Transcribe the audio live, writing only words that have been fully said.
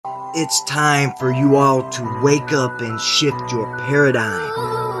It's time for you all to wake up and shift your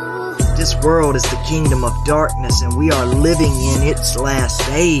paradigm. This world is the kingdom of darkness, and we are living in its last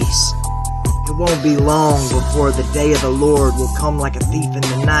days. It won't be long before the day of the Lord will come like a thief in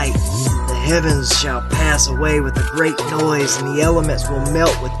the night. The heavens shall pass away with a great noise, and the elements will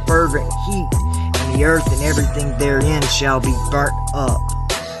melt with fervent heat, and the earth and everything therein shall be burnt up.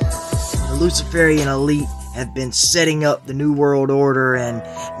 The Luciferian elite have been setting up the New World Order, and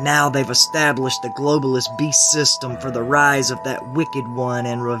now they've established the globalist beast system for the rise of that wicked one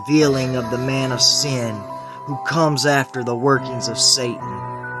and revealing of the man of sin who comes after the workings of Satan.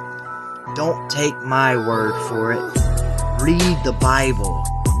 Don't take my word for it. Read the Bible,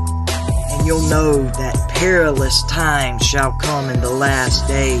 and you'll know that perilous times shall come in the last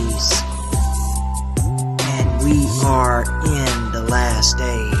days. And we are in the last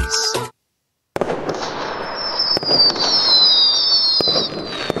days.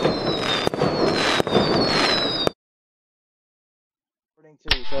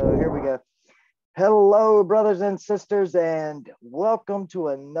 So here we go. Hello, brothers and sisters, and welcome to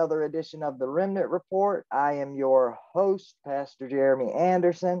another edition of the Remnant Report. I am your host, Pastor Jeremy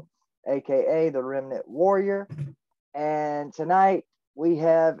Anderson, aka the Remnant Warrior. And tonight we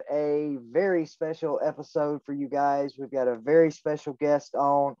have a very special episode for you guys. We've got a very special guest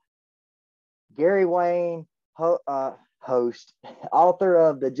on. Gary Wayne, host, author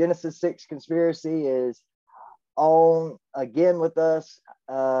of the Genesis 6 Conspiracy, is on again with us.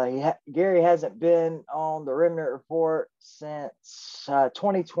 Gary hasn't been on the Remnant Report since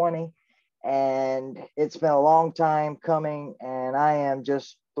 2020, and it's been a long time coming, and I am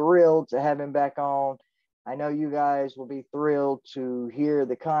just thrilled to have him back on. I know you guys will be thrilled to hear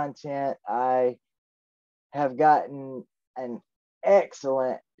the content. I have gotten an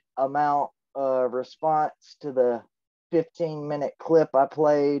excellent amount of response to the 15-minute clip I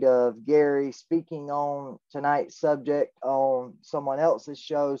played of Gary speaking on tonight's subject on someone else's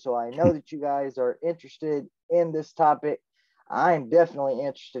show. So I know that you guys are interested in this topic. I'm definitely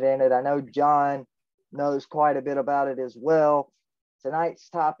interested in it. I know John knows quite a bit about it as well. Tonight's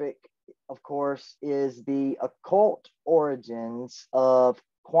topic, of course, is the occult origins of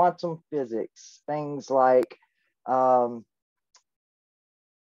quantum physics. Things like,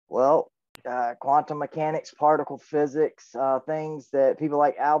 quantum mechanics, particle physics, things that people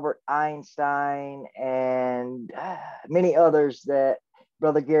like Albert Einstein and many others that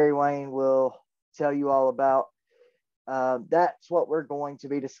Brother Gary Wayne will tell you all about. That's what we're going to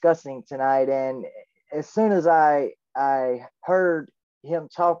be discussing tonight. And as soon as I heard him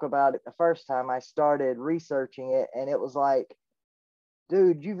talk about it the first time, I started researching it, and it was like,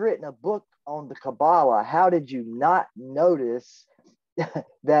 dude, you've written a book on the Kabbalah. How did you not notice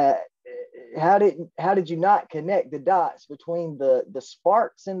that? How did you not connect the dots between the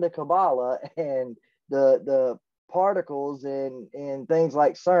sparks in the Kabbalah and the particles in things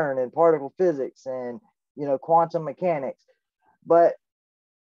like CERN and particle physics and quantum mechanics? But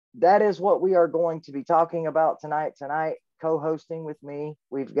that is what we are going to be talking about tonight. Co-hosting with me,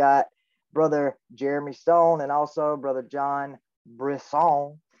 we've got Brother Jeremy Stone and also Brother John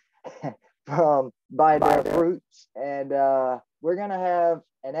Brisson from By Their Fruits, and we're gonna have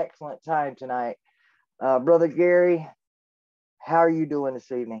an excellent time tonight. Brother Gary, how are you doing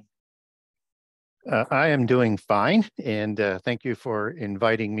this evening? I am doing fine, and thank you for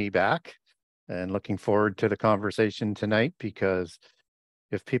inviting me back, and looking forward to the conversation tonight, because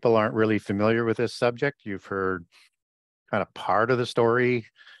if people aren't really familiar with this subject, you've heard kind of part of the story,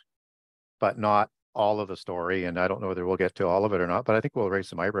 but not all of the story, and I don't know whether we'll get to all of it or not, but I think we'll raise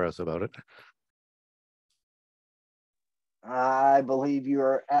some eyebrows about it. I believe you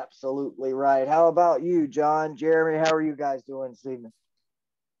are absolutely right. How about you, John, Jeremy? How are you guys doing this evening?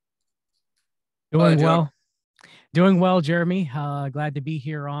 Doing well, Jeremy. Glad to be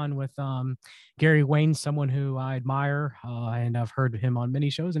here on with Gary Wayne, someone who I admire, and I've heard him on many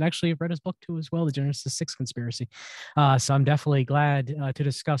shows, and actually I've read his book too as well, The Genesis 6 Conspiracy. So I'm definitely glad to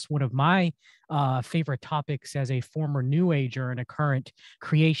discuss one of my favorite topics as a former New Ager and a current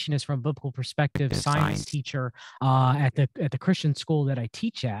creationist from a biblical perspective science teacher at the Christian school that I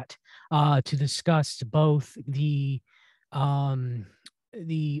teach at, to discuss both the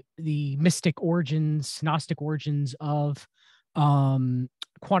mystic origins, Gnostic origins of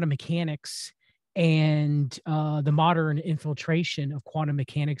quantum mechanics, and the modern infiltration of quantum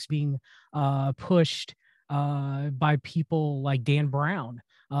mechanics being pushed by people like Dan Brown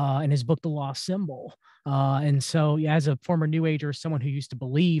in his book, The Lost Symbol. And so as a former New Ager, someone who used to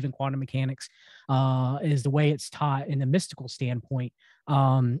believe in quantum mechanics is the way it's taught in a mystical standpoint,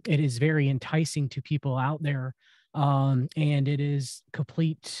 it is very enticing to people out there and it is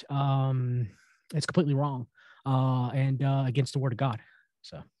it's completely wrong, and against the word of God.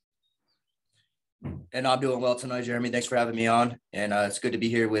 So. And I'm doing well tonight, Jeremy. Thanks for having me on. And it's good to be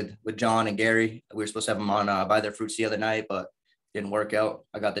here with John and Gary. We were supposed to have them on Buy Their Fruits the other night, but didn't work out.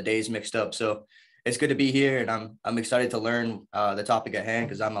 I got the days mixed up. So it's good to be here, and I'm excited to learn the topic at hand,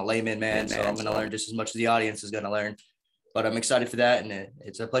 because I'm a layman, man. So I'm going to learn just as much as the audience is going to learn. But I'm excited for that, and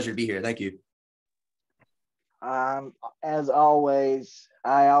it's a pleasure to be here. Thank you. As always,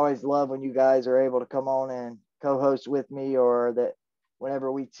 I always love when you guys are able to come on and co-host with me, or that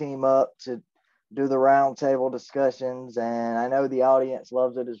whenever we team up to do the roundtable discussions, and I know the audience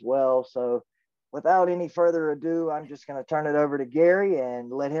loves it as well. So without any further ado, I'm just going to turn it over to Gary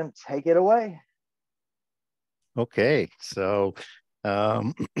and let him take it away. Okay, so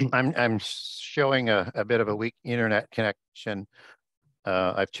I'm showing a bit of a weak internet connection.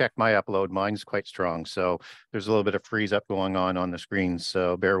 I've checked my upload. Mine's quite strong, so there's a little bit of freeze up going on the screen.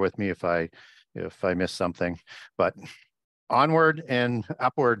 So bear with me if I miss something. But onward and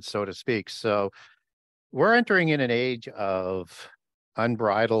upward, so to speak. So we're entering in an age of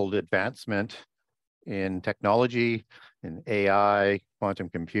unbridled advancement in technology, in AI, quantum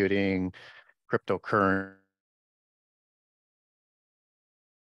computing, cryptocurrency,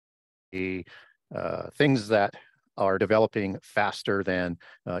 things that are developing faster than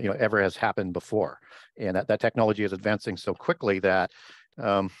ever has happened before, and that technology is advancing so quickly that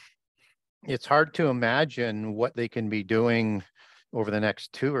it's hard to imagine what they can be doing over the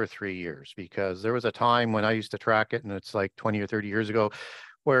next 2 or 3 years, because there was a time when I used to track it, and it's like 20 or 30 years ago,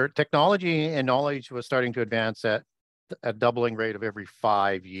 where technology and knowledge was starting to advance at a doubling rate of every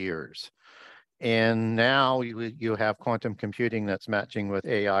 5 years. And now you have quantum computing that's matching with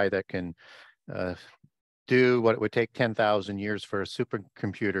AI that can do what it would take 10,000 years for a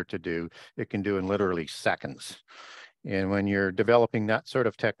supercomputer to do. It can do in literally seconds. And when you're developing that sort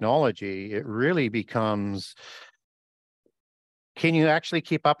of technology, it really becomes, can you actually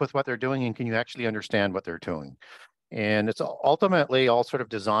keep up with what they're doing, and can you actually understand what they're doing? And it's ultimately all sort of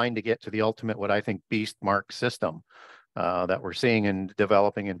designed to get to the ultimate, what I think, beast mark system that we're seeing and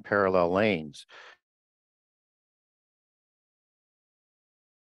developing in parallel lanes.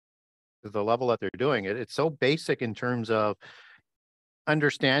 The level that they're doing it, it's so basic in terms of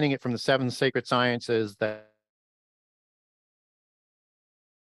understanding it from the 7 sacred sciences that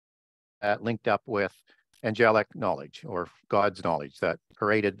linked up with angelic knowledge, or God's knowledge, that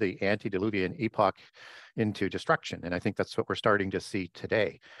paraded the antediluvian epoch into destruction. And I think that's what we're starting to see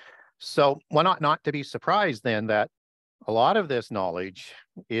today. So why not to be surprised then that a lot of this knowledge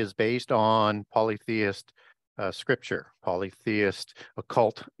is based on polytheist scripture, polytheist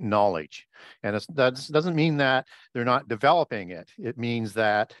occult knowledge. And that doesn't mean that they're not developing it. It means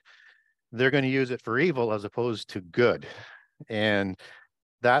that they're going to use it for evil as opposed to good. And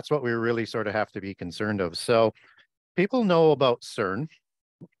that's what we really sort of have to be concerned of. So people know about CERN,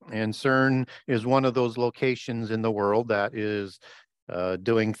 and CERN is one of those locations in the world that is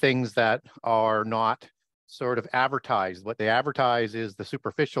doing things that are not sort of advertised. What they advertise is the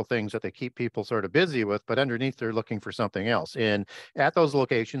superficial things that they keep people sort of busy with, but underneath they're looking for something else. And at those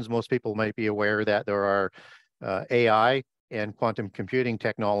locations, most people might be aware that there are AI and quantum computing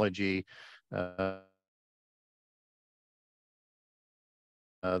technology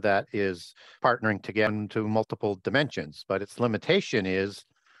that is partnering to get into multiple dimensions. But its limitation is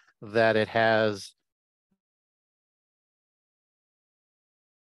that it has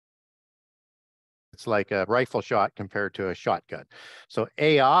it's like a rifle shot compared to a shotgun. So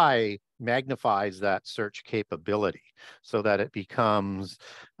AI magnifies that search capability so that it becomes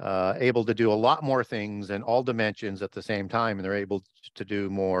able to do a lot more things in all dimensions at the same time, and they're able to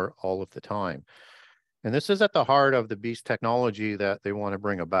do more all of the time. And this is at the heart of the beast technology that they want to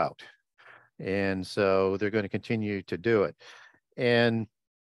bring about. And so they're going to continue to do it. And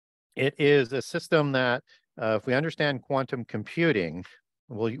it is a system that if we understand quantum computing,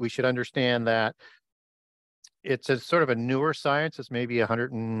 well, we should understand that it's a sort of a newer science. It's maybe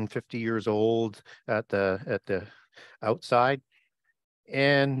 150 years old at the outside.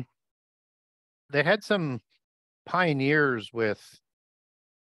 And they had some pioneers with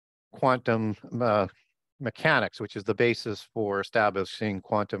quantum mechanics, which is the basis for establishing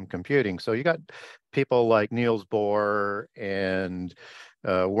quantum computing. So you got people like Niels Bohr and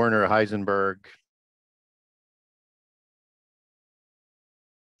Werner Heisenberg,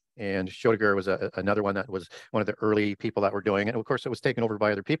 and Schrödinger was another one that was one of the early people that were doing it. And of course, it was taken over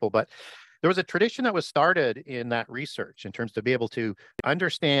by other people, but there was a tradition that was started in that research in terms to be able to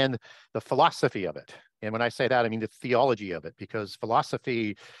understand the philosophy of it. And when I say that, I mean the theology of it, because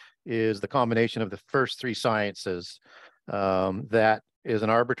philosophy is the combination of the first three sciences that is an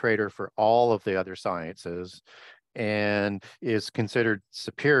arbitrator for all of the other sciences and is considered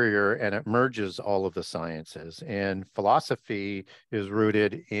superior, and it merges all of the sciences. And philosophy is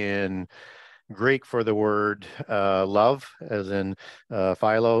rooted in Greek for the word love, as in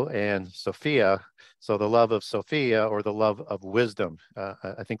philo, and Sophia. So the love of Sophia, or the love of wisdom.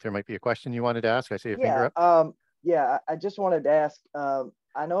 I think there might be a question you wanted to ask. I see a finger up. Yeah, I just wanted to ask.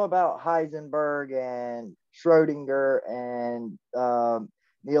 I know about Heisenberg and Schrodinger and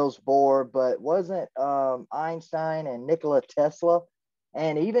Niels Bohr, but wasn't Einstein and Nikola Tesla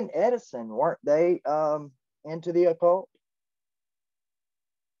and even Edison, weren't they into the occult?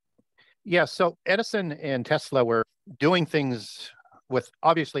 Yeah, so Edison and Tesla were doing things with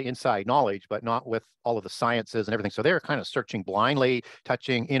obviously inside knowledge, but not with all of the sciences and everything. So they were kind of searching blindly,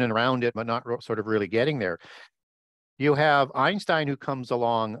 touching in and around it, but not sort of really getting there. You have Einstein, who comes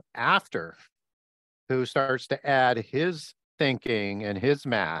along after, who starts to add his thinking and his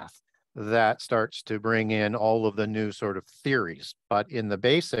math that starts to bring in all of the new sort of theories. But in the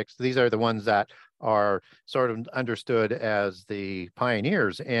basics, these are the ones that are sort of understood as the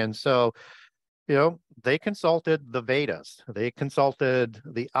pioneers. And so, you know, they consulted the Vedas, they consulted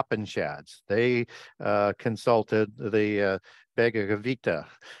the Upanishads, they consulted the Bhagavad Gita,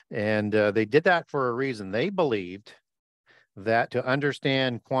 and they did that for a reason. They believed that to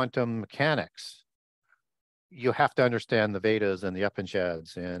understand quantum mechanics, you have to understand the Vedas and the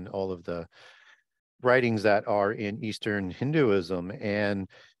Upanishads and all of the writings that are in Eastern Hinduism. And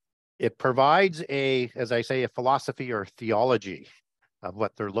it provides a, as I say, a philosophy or theology of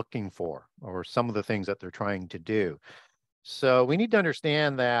what they're looking for, or some of the things that they're trying to do. So we need to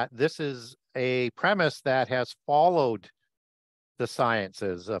understand that this is a premise that has followed the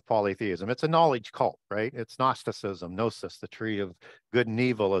sciences of polytheism. It's a knowledge cult, right? It's Gnosticism, Gnosis, the tree of good and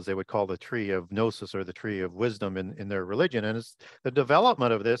evil, as they would call the tree of Gnosis, or the tree of wisdom in their religion. And it's the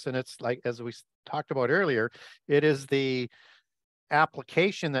development of this. And it's like, as we talked about earlier, it is the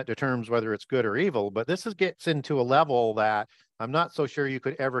application that determines whether it's good or evil. But this gets into a level that I'm not so sure you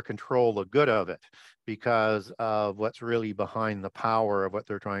could ever control the good of it, because of what's really behind the power of what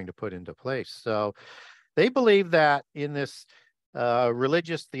they're trying to put into place. So they believe that in this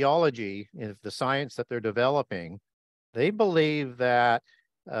religious theology, in the science that they're developing, they believe that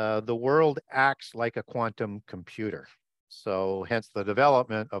the world acts like a quantum computer. So hence the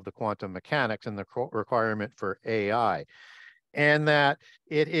development of the quantum mechanics and the requirement for AI. And that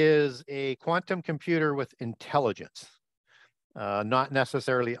it is a quantum computer with intelligence, not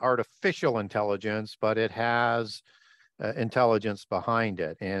necessarily artificial intelligence, but it has intelligence behind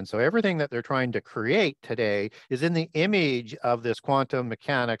it. And so everything that they're trying to create today is in the image of this quantum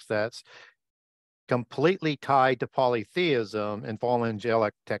mechanics that's completely tied to polytheism and fallen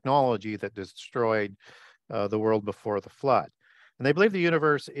angelic technology that destroyed the world before the flood. And they believe the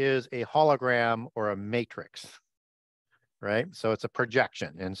universe is a hologram or a matrix, right? So it's a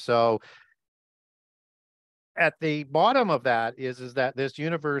projection. And so at the bottom of that is that this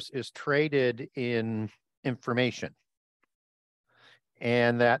universe is traded in information,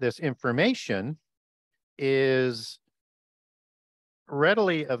 and that this information is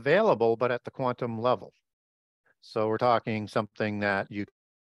readily available, but at the quantum level. So we're talking something that you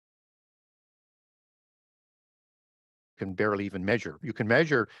can barely even measure. You can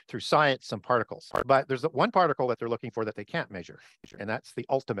measure through science some particles, but there's one particle that they're looking for that they can't measure. And that's the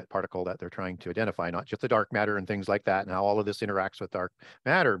ultimate particle that they're trying to identify, not just the dark matter and things like that and how all of this interacts with dark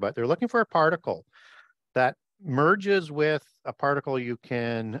matter, but they're looking for a particle that merges with a particle you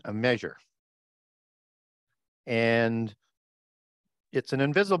can measure. And it's an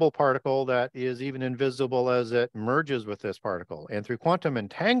invisible particle that is even invisible as it merges with this particle. And through quantum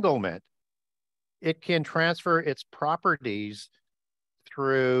entanglement, it can transfer its properties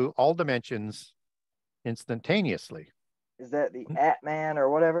through all dimensions instantaneously. Is that the atman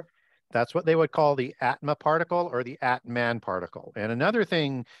or whatever? That's what they would call the atma particle, or the atman particle. And another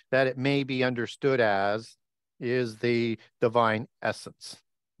thing that it may be understood as is the divine essence,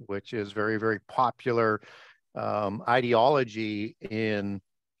 which is very, very popular ideology in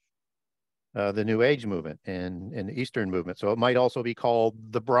the New Age movement and in the Eastern movement. So it might also be called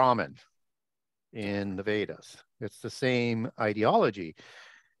the Brahman in the Vedas. It's the same ideology,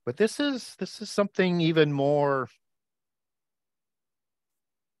 but this is something even more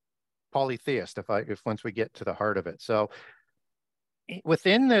polytheist if once we get to the heart of it. So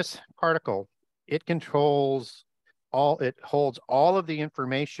within this particle, it holds all of the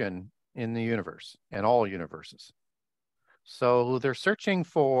information in the universe and all universes. So they're searching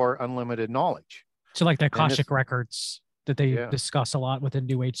for unlimited knowledge. So like the Akashic records. that they discuss a lot within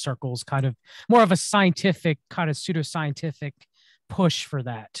New Age circles, kind of more of a scientific, kind of pseudoscientific push for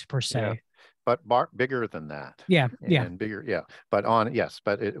that per se. Yeah. But bigger than that. Yeah. And bigger. Yeah. But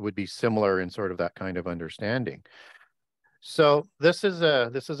but it would be similar in sort of that kind of understanding. So this is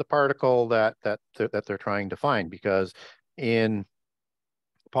a particle that they're trying to find, because in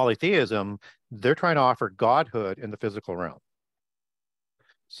polytheism, they're trying to offer godhood in the physical realm.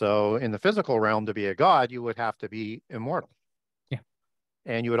 So in the physical realm, to be a god, you would have to be immortal. Yeah.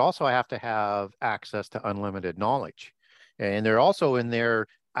 And you would also have to have access to unlimited knowledge. And they're also, in their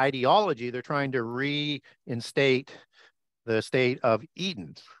ideology, they're trying to reinstate the state of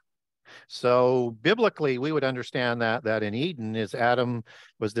Eden. So biblically, we would understand that in Eden, is Adam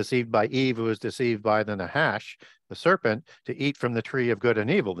was deceived by Eve, who was deceived by the Nahash, the serpent, to eat from the tree of good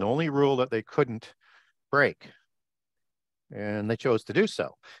and evil, the only rule that they couldn't break. And they chose to do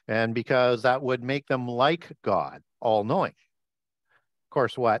so. And because that would make them like God, all-knowing. Of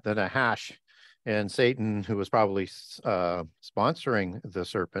course, what the Nahash and Satan, who was probably sponsoring the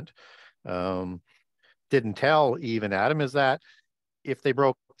serpent, didn't tell Eve and Adam, is that if they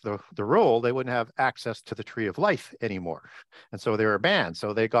broke the rule, they wouldn't have access to the tree of life anymore. And so they were banned.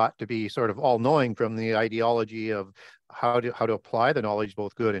 So they got to be sort of all-knowing from the ideology of how to apply the knowledge,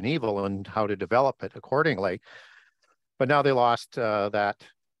 both good and evil, and how to develop it accordingly. But now they lost that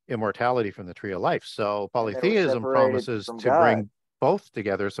immortality from the tree of life. So polytheism promises to bring both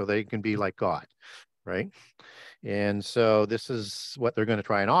together so they can be like God, right? And so this is what they're going to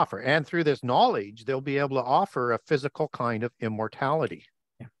try and offer. And through this knowledge, they'll be able to offer a physical kind of immortality.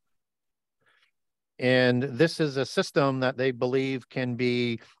 Yeah. And this is a system that they believe can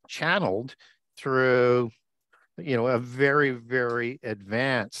be channeled through, a very, very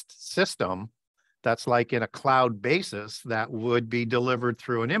advanced system that's like in a cloud basis that would be delivered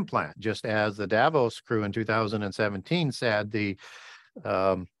through an implant, just as the Davos crew in 2017 said the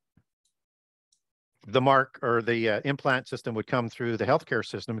mark or the implant system would come through the healthcare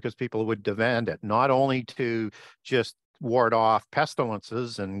system because people would demand it, not only to just ward off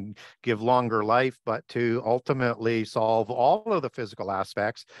pestilences and give longer life, but to ultimately solve all of the physical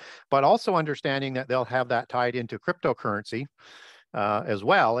aspects, but also understanding that they'll have that tied into cryptocurrency as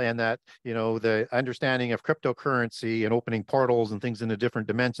well. And that, the understanding of cryptocurrency and opening portals and things into different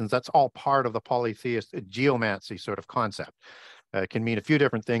dimensions, that's all part of the polytheist geomancy sort of concept. It can mean a few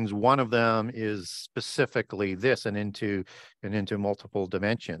different things. One of them is specifically this and into multiple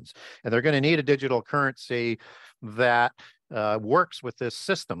dimensions. And they're going to need a digital currency that works with this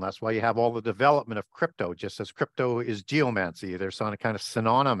system. That's why you have all the development of crypto, just as crypto is geomancy. They're kind of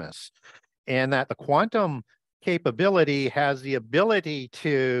synonymous. And that the quantum capability has the ability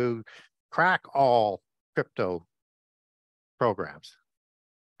to crack all crypto programs.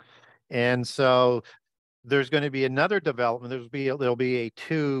 And so there's going to be another development. There'll be a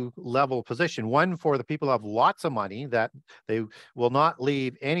two-level position. One for the people who have lots of money, that they will not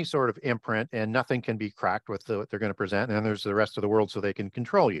leave any sort of imprint and nothing can be cracked with what they're going to present. And then there's the rest of the world, so they can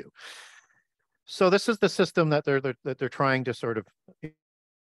control you. So this is the system that they're trying to sort of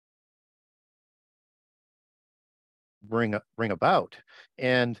bring about.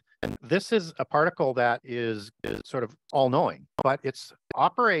 And this is a particle that is sort of all-knowing, but it's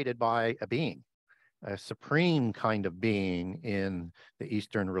operated by a being, a supreme kind of being in the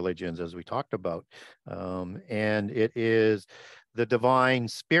Eastern religions, as we talked about. And it is the divine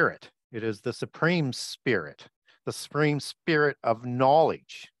spirit. It is the supreme spirit of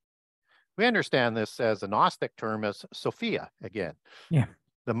knowledge. We understand this as a Gnostic term as Sophia again. Yeah.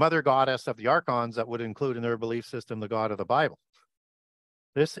 The mother goddess of the archons that would include in their belief system the God of the Bible.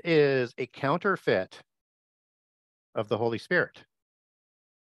 This is a counterfeit of the Holy Spirit.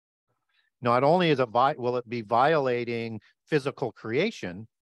 Not only will it be violating physical creation,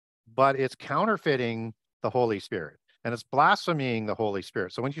 but it's counterfeiting the Holy Spirit, and it's blaspheming the Holy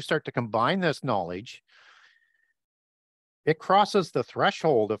Spirit. So when you start to combine this knowledge, it crosses the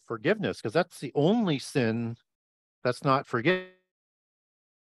threshold of forgiveness, because that's the only sin that's not forgiven,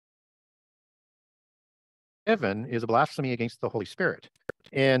 is a blasphemy against the Holy Spirit.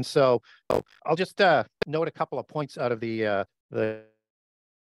 And so I'll just note a couple of points out of the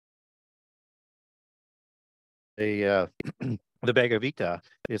Bhagavad Gita.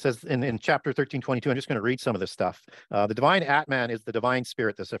 It says in chapter 13:22, I'm just going to read some of this stuff. The divine atman is the divine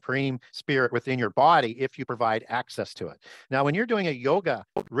spirit, the supreme spirit within your body, if you provide access to it. Now, when you're doing a yoga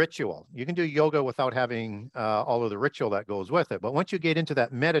ritual, you can do yoga without having all of the ritual that goes with it. But once you get into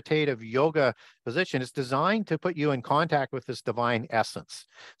that meditative yoga position, it's designed to put you in contact with this divine essence.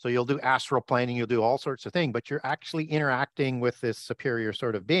 So you'll do astral planing, you'll do all sorts of things, but you're actually interacting with this superior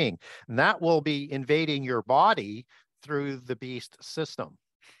sort of being. And that will be invading your body through the beast system.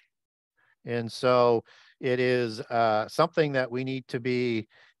 And so it is something that we need to be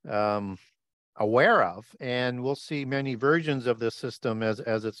aware of, and we'll see many versions of this system as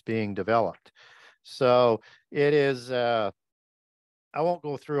it's being developed. So it is, I won't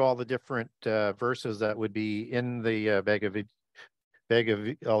go through all the different verses that would be in the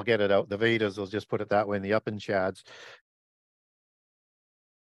I'll get it out, the Vedas, I'll just put it that way, in the Upanishads.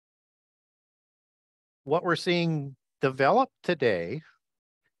 What we're seeing develop today,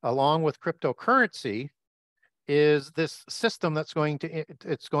 along with cryptocurrency, is this system that's going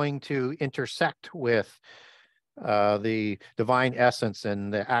to intersect with the divine essence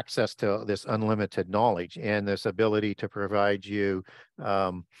and the access to this unlimited knowledge and this ability to provide you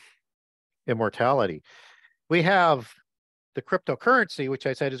immortality. We have the cryptocurrency, which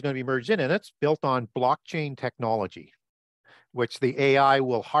I said is going to be merged in, and it's built on blockchain technology, which the AI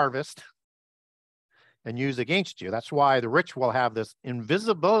will harvest and use against you. That's why the rich will have this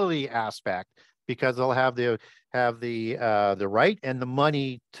invisibility aspect, because they'll have the right and the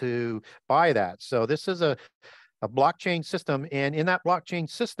money to buy that. So this is a blockchain system, and in that blockchain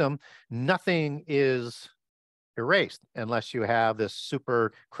system, nothing is erased unless you have this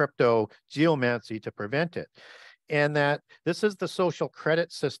super crypto geomancy to prevent it. And that this is the social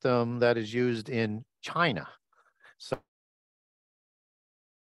credit system that is used in China. So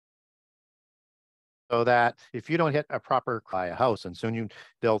that if you don't hit a proper buy a house, and soon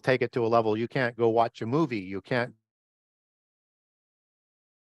they'll take it to a level you can't go watch a movie, you can't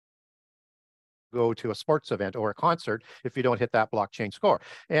go to a sports event or a concert if you don't hit that blockchain score.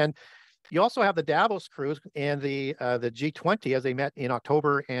 And you also have the Davos crews and the G20, as they met in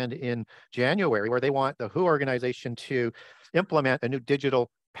October and in January, where they want the WHO organization to implement a new digital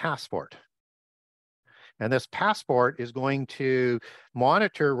passport. And this passport is going to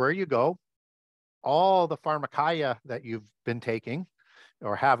monitor where you go, all the pharmakeia that you've been taking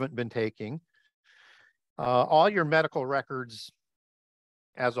or haven't been taking, all your medical records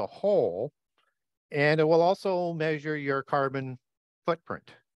as a whole, and it will also measure your carbon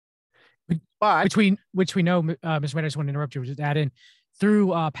footprint. But which we know, Mr. Wade, I just want to interrupt you, just add in, through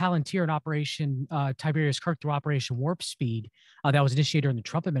Palantir and Operation Tiberius Kirk, through Operation Warp Speed, that was initiated in the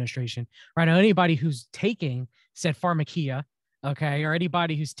Trump administration. Right now, anybody who's taking said pharmakeia, okay, or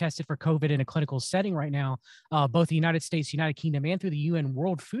anybody who's tested for COVID in a clinical setting right now, both the United States, United Kingdom, and through the UN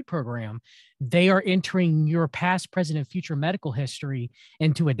World Food Program, they are entering your past, present, and future medical history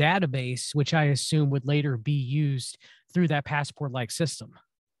into a database, which I assume would later be used through that passport-like system.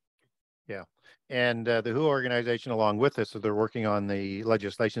 Yeah. And the WHO organization, along with this, so they're working on the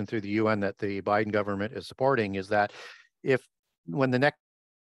legislation through the UN that the Biden government is supporting, is that when the next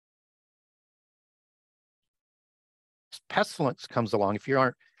pestilence comes along, if you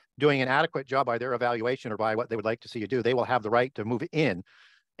aren't doing an adequate job by their evaluation or by what they would like to see you do, they will have the right to move in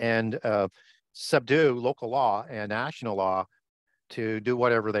and subdue local law and national law to do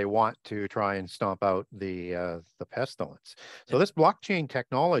whatever they want to try and stomp out the pestilence. So this blockchain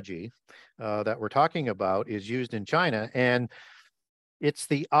technology that we're talking about is used in China, and it's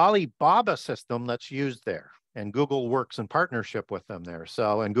the Alibaba system that's used there. And Google works in partnership with them there.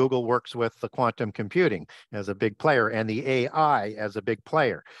 So, and Google works with the quantum computing as a big player and the AI as a big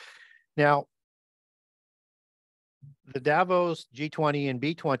player. Now, the Davos G20 and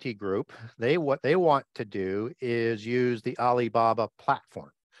B20 group, what they want to do is use the Alibaba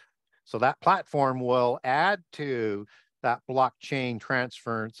platform. So that platform will add to that blockchain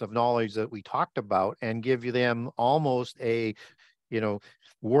transference of knowledge that we talked about and give them almost a,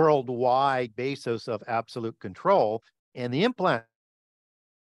 worldwide basis of absolute control. And the implant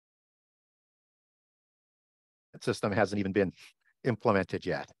system hasn't even been implemented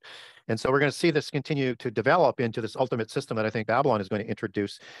yet. And so we're going to see this continue to develop into this ultimate system that I think Babylon is going to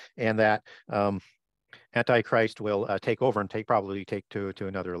introduce, and that Antichrist will take over and probably take to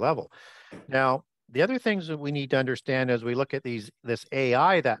another level. Now, the other things that we need to understand as we look at this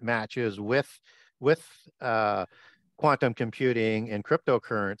AI that matches with quantum computing and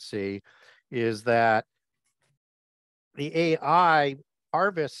cryptocurrency is that the AI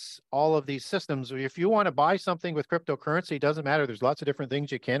harvests all of these systems. If you want to buy something with cryptocurrency, it doesn't matter. There's lots of different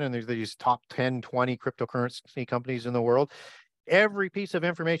things you can, and there's these top 10, 20 cryptocurrency companies in the world. Every piece of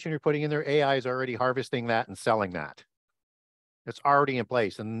information you're putting in there, AI is already harvesting that and selling that. It's already in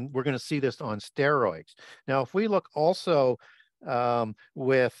place, and we're going to see this on steroids. Now, if we look also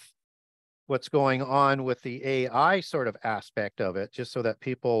with what's going on with the AI sort of aspect of it, just so that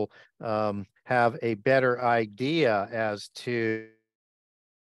people have a better idea as to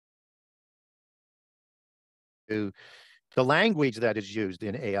the language that is used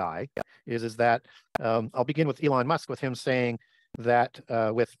in AI is that I'll begin with Elon Musk, with him saying that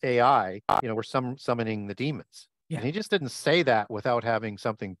with AI, we're summoning the demons. Yeah. And he just didn't say that without having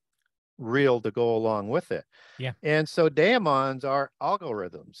something real to go along with it. Yeah. And so daemons are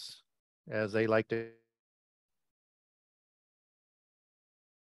algorithms, as they like to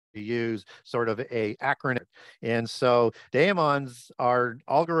use sort of a acronym. And so daemons are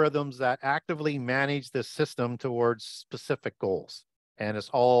algorithms that actively manage the system towards specific goals. And it's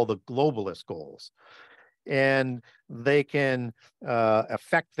all the globalist goals. And they can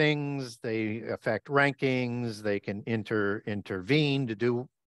affect things, they affect rankings, they can intervene to do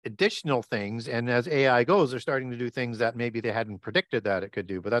additional things. And as AI goes, they're starting to do things that maybe they hadn't predicted that it could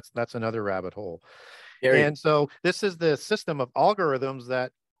do, but that's another rabbit hole. Gary, And so this is the system of algorithms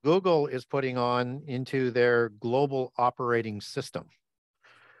that Google is putting on into their global operating system.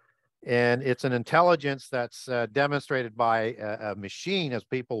 And it's an intelligence that's demonstrated by a machine, as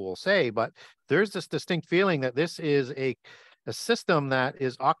people will say, but there's this distinct feeling that this is a system that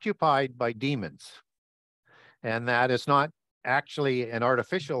is occupied by demons, and that it's not actually an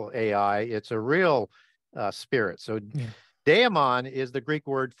artificial AI, it's a real spirit. So Yeah. daemon is the Greek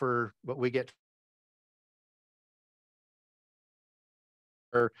word for what we get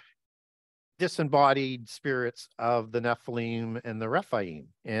disembodied spirits of the Nephilim and the Rephaim,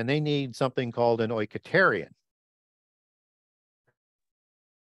 and they need something called an oikaterian.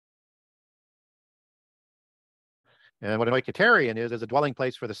 And what an oikaterian is a dwelling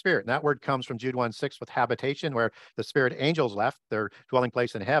place for the spirit. And that word comes from Jude 1:6 with habitation, where the spirit angels left their dwelling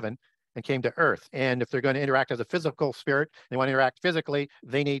place in heaven and came to earth. And if they're going to interact as a physical spirit, they want to interact physically,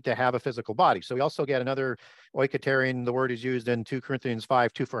 they need to have a physical body. So we also get another oikaterian, the word is used in 2 Corinthians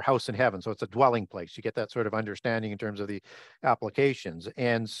 5:2 for house in heaven. So it's a dwelling place. You get that sort of understanding in terms of the applications.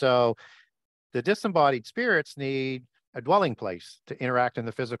 And so the disembodied spirits need a dwelling place to interact in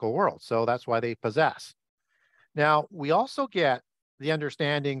the physical world. So that's why they possess. Now, we also get the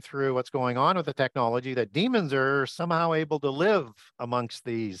understanding through what's going on with the technology that demons are somehow able to live amongst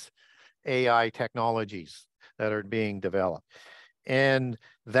these AI technologies that are being developed. And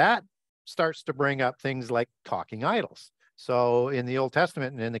that starts to bring up things like talking idols. So in the Old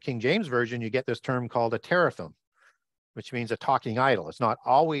Testament and in the King James Version, you get this term called a teraphim, which means a talking idol. It's not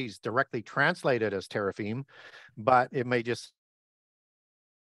always directly translated as teraphim, but it may just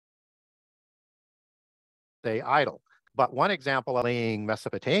say idol. But one example of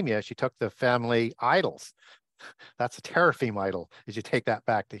Mesopotamia, she took the family idols. That's a teraphim idol, as you take that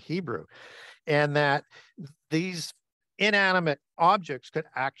back to Hebrew. And that these inanimate objects could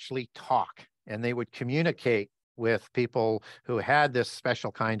actually talk, and they would communicate with people who had this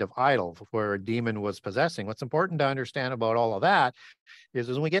special kind of idol where a demon was possessing. What's important to understand about all of that is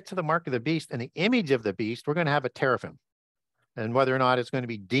when we get to the mark of the beast and the image of the beast, we're going to have a teraphim. And whether or not it's going to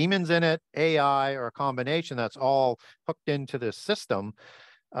be demons in it, AI, or a combination, that's all hooked into this system.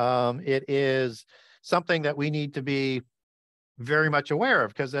 It is something that we need to be very much aware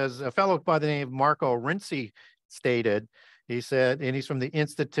of, because as a fellow by the name of Marco Rinci stated, he said, and he's from the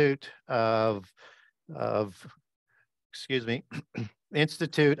Institute of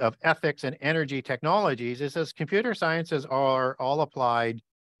Institute of Ethics and Energy Technologies. It says computer sciences are all applied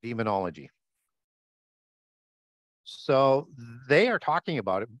demonology. So they are talking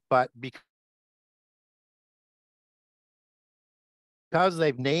about it, but because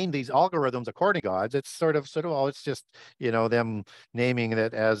they've named these algorithms according to gods, it's sort of, oh, it's just, them naming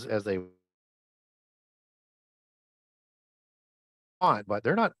it as they want, but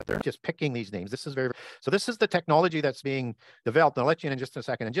they're just picking these names. This is so this is the technology that's being developed. And I'll let you in just a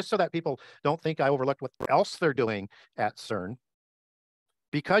second. And just so that people don't think I overlooked what else they're doing at CERN,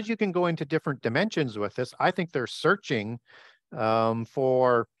 because you can go into different dimensions with this, I think they're searching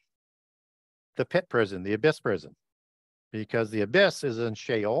for the pit prison, the abyss prison, because the abyss is in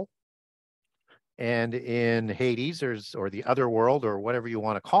Sheol, and in Hades, or the other world, or whatever you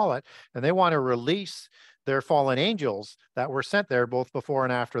want to call it, and they want to release their fallen angels that were sent there both before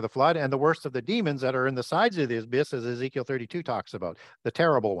and after the flood, and the worst of the demons that are in the sides of the abyss, as Ezekiel 32 talks about, the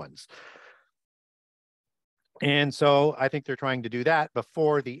terrible ones. And so I think they're trying to do that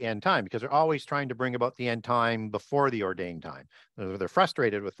before the end time, because they're always trying to bring about the end time before the ordained time. They're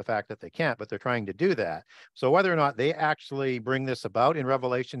frustrated with the fact that they can't, but they're trying to do that. So whether or not they actually bring this about in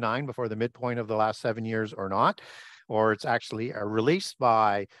Revelation 9 before the midpoint of the last 7 years or not, or it's actually released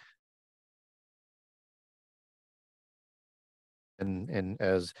by and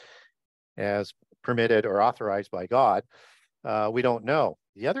as permitted or authorized by God, we don't know.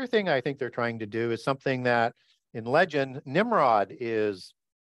 The other thing I think they're trying to do is something that in legend Nimrod is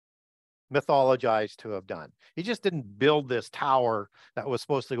mythologized to have done. He just didn't build this tower that was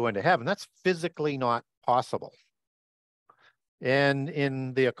supposed to go into heaven. That's physically not possible. And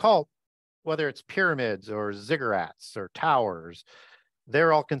in the occult, whether it's pyramids or ziggurats or towers,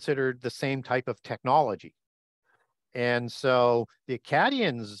 they're all considered the same type of technology. And so the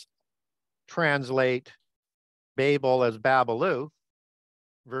Akkadians translate Babel as Babalu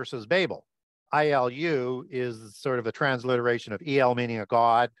versus Babel. ILU is sort of a transliteration of EL, meaning a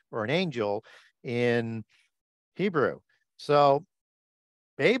god or an angel in Hebrew. So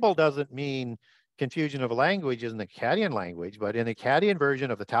Babel doesn't mean confusion of languages in the Akkadian language, but in the Akkadian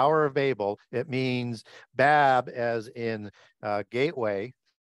version of the Tower of Babel, it means Bab as in gateway,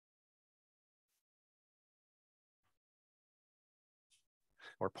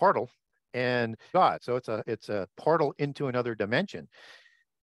 or portal, and God. So it's a portal into another dimension.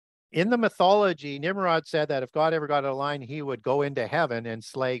 In the mythology, Nimrod said that if God ever got a line, he would go into heaven and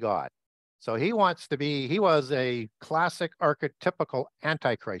slay God. So he was a classic archetypical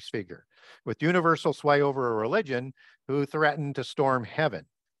Antichrist figure with universal sway over a religion who threatened to storm heaven.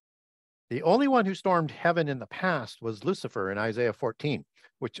 The only one who stormed heaven in the past was Lucifer in Isaiah 14,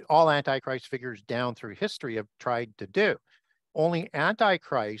 which all Antichrist figures down through history have tried to do. Only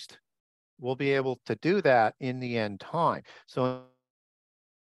Antichrist will be able to do that in the end time. So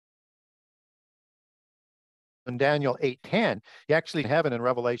in Daniel 8:10, he actually in heaven in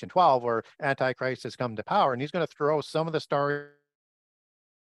Revelation 12, where Antichrist has come to power, and he's going to throw some of the starry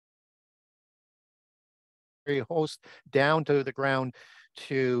host down to the ground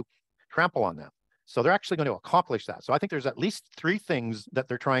to trample on them. So they're actually going to accomplish that. So I think there's at least 3 things that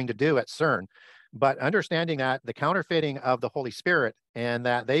they're trying to do at CERN, but understanding that the counterfeiting of the Holy Spirit, and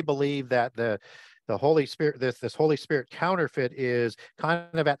that they believe that the Holy Spirit, this Holy Spirit counterfeit is kind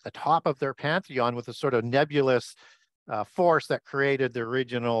of at the top of their pantheon with a sort of nebulous force that created the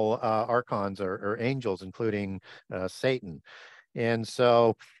original archons or angels, including Satan. And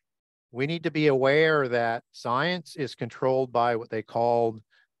so we need to be aware that science is controlled by what they called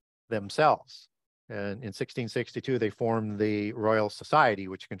themselves. And in 1662, they formed the Royal Society,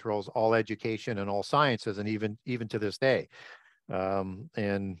 which controls all education and all sciences, and even to this day.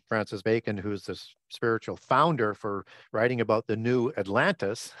 And Francis Bacon, who's the spiritual founder for writing about the new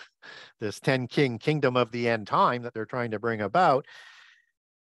Atlantis, this 10-king kingdom of the end time that they're trying to bring about,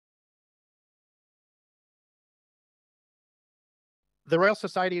 the Royal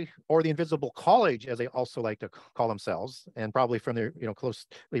Society, or the Invisible College, as they also like to call themselves, and probably from their, closely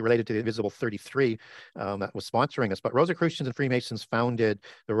related to the Invisible 33 that was sponsoring us. But Rosicrucians and Freemasons founded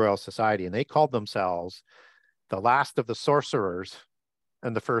the Royal Society, and they called themselves the last of the sorcerers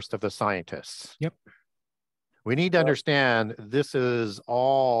and the first of the scientists. Yep. We need to understand this is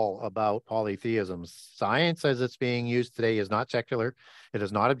all about polytheism. Science as it's being used today is not secular. It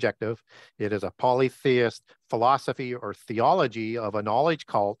is not objective. It is a polytheist philosophy or theology of a knowledge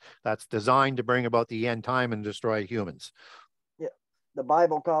cult that's designed to bring about the end time and destroy humans. Yeah. The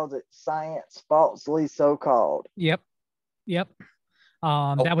Bible calls it science falsely so-called. Yep.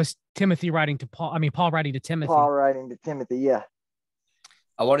 That was Timothy writing to Paul. I mean, Paul writing to Timothy. Paul writing to Timothy, yeah.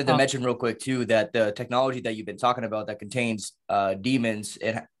 I wanted to mention real quick too that the technology that you've been talking about that contains demons,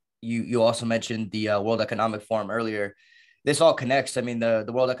 and you also mentioned the World Economic Forum earlier. This all connects. I mean, the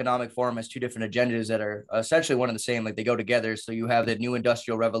World Economic Forum has 2 different agendas that are essentially one and the same. Like, they go together. So you have the new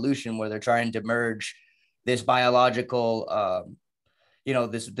industrial revolution where they're trying to merge this biological,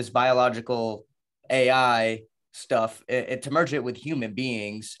 this biological AI stuff to merge it with human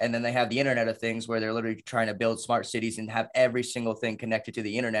beings. And then they have the Internet of Things, where they're literally trying to build smart cities and have every single thing connected to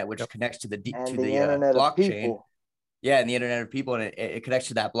the internet, which connects to the Internet blockchain. of people. Yeah, and the Internet of People, and it connects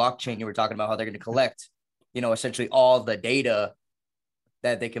to that blockchain you were talking about, how they're going to collect, essentially all the data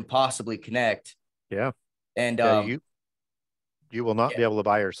that they can possibly connect. Yeah. And you will not be able to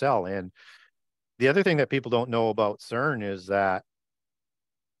buy or sell. And the other thing that people don't know about CERN is that,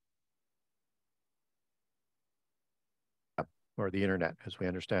 or the internet as we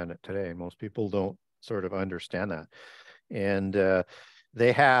understand it today, most people don't sort of understand that. And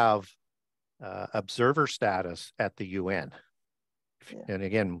they have observer status at the UN. Yeah. And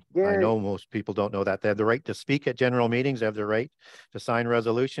again, Gary, I know most people don't know that. They have the right to speak at general meetings. They have the right to sign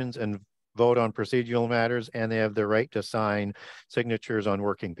resolutions and vote on procedural matters, and they have the right to sign signatures on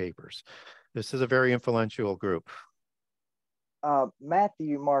working papers. This is a very influential group.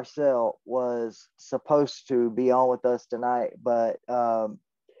 Matthew Marcel was supposed to be on with us tonight, but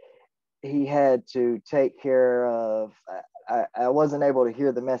he had to take care of, I wasn't able to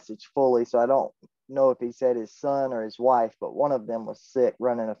hear the message fully, so I don't know if he said his son or his wife, but one of them was sick,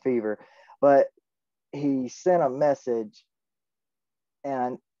 running a fever. But he sent a message,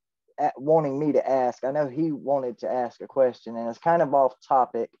 and wanting me to ask. I know he wanted to ask a question, and it's kind of off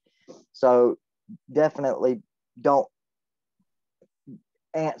topic, so definitely don't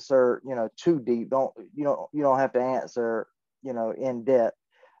answer, too deep. You don't have to answer, in depth.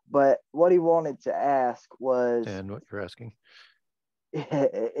 But what he wanted to ask was, and what you're asking,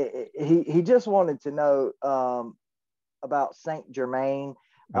 he just wanted to know about Saint Germain.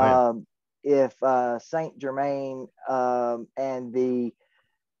 If Saint Germain and the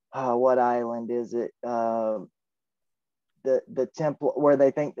what island is it? The temple where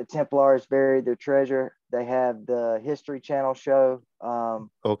they think the Templars buried their treasure. They have the History Channel show.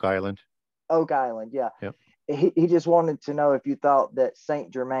 Oak Island. Oak Island, yeah. Yep. He just wanted to know if you thought that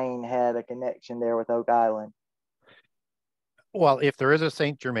Saint Germain had a connection there with Oak Island. Well, if there is a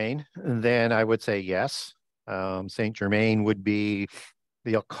Saint Germain, then I would say yes. Saint Germain would be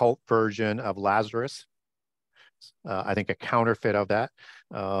the occult version of Lazarus. I think a counterfeit of that,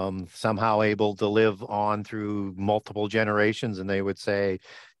 somehow able to live on through multiple generations, and they would say,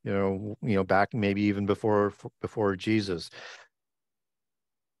 back maybe even before Jesus.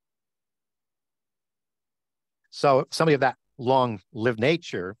 So somebody of that long-lived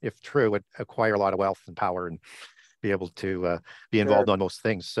nature, if true, would acquire a lot of wealth and power and be able to be involved on most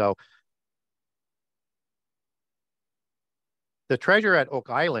things. So the treasure at Oak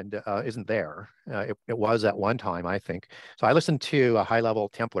Island isn't there. It was at one time, I think. So I listened to a high-level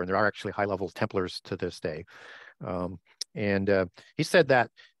Templar, and there are actually high-level Templars to this day. And he said that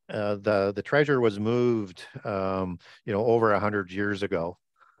the treasure was moved, over 100 years ago,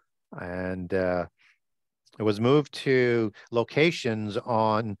 and it was moved to locations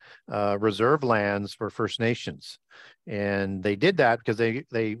on reserve lands for First Nations, and they did that because they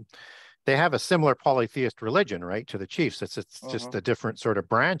have a similar polytheist religion, right, to the chiefs. It's just a different sort of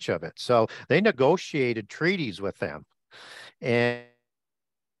branch of it. So they negotiated treaties with them, and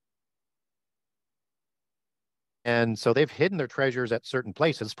so they've hidden their treasures at certain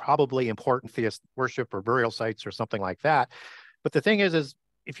places, probably important theist worship or burial sites or something like that. But the thing is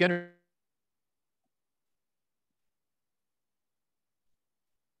if you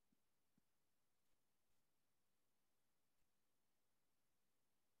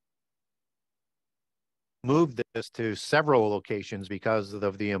moved this to several locations because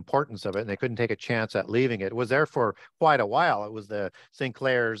of the importance of it, and they couldn't take a chance at leaving it. It was there for quite a while. It was the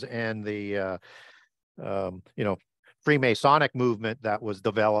Sinclairs and the Freemasonic movement that was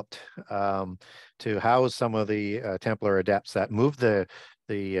developed to house some of the Templar adepts that moved the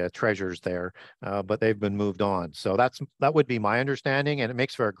treasures there, but they've been moved on. So that would be my understanding, and it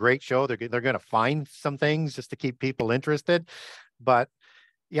makes for a great show. They're going to find some things just to keep people interested, but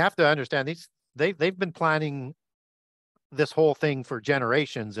you have to understand they've been planning this whole thing for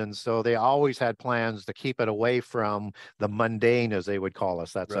generations, and so they always had plans to keep it away from the mundane, as they would call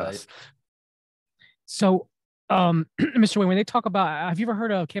us. That's right. Us. So, Mr. Wayne, when they talk about, have you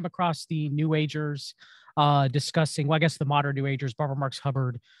ever came across the New Agers discussing, well, I guess the modern New Agers, Barbara Marx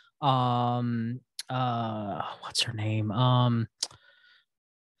Hubbard, what's her name?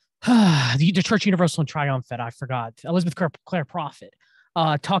 The Church Universal and Triumphant, I forgot. Elizabeth Clare Prophet,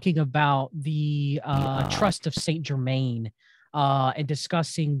 talking about the trust of Saint Germain, and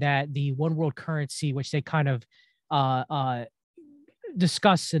discussing that the one world currency, which they kind of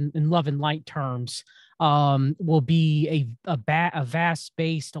discuss in love and light terms, will be a vast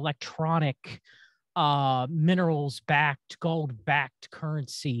based electronic minerals backed, gold backed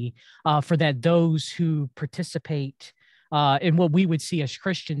currency, for that those who participate in what we would see as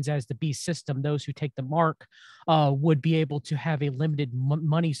Christians as the beast system, those who take the mark, would be able to have a limited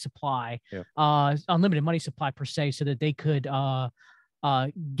money supply, unlimited money supply per se, so that they could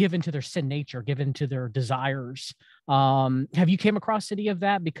give into their sin nature, give into their desires. Have you came across any of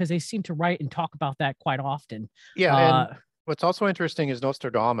that? Because they seem to write and talk about that quite often. Yeah, and what's also interesting is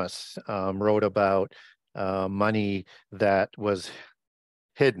Nostradamus wrote about money that was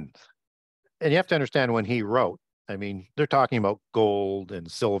hidden. And you have to understand, when he wrote, I mean, they're talking about gold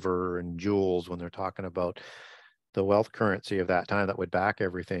and silver and jewels when they're talking about the wealth currency of that time that would back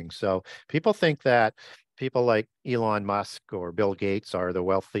everything. So people think that people like Elon Musk or Bill Gates are the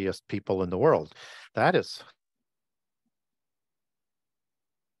wealthiest people in the world. That is,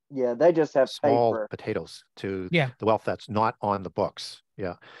 yeah, they just have small paper. potatoes to the wealth that's not on the books.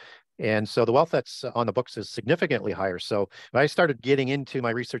 Yeah. And so the wealth that's on the books is significantly higher. So when I started getting into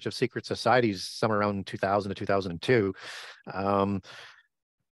my research of secret societies somewhere around 2000 to 2002,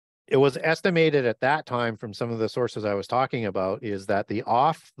 it was estimated at that time, from some of the sources I was talking about, is that the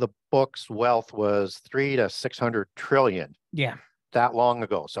off the books wealth was 300 to 600 trillion. Yeah. that long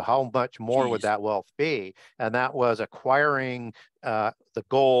ago. So how much more would Jeez. that wealth be? And that was acquiring the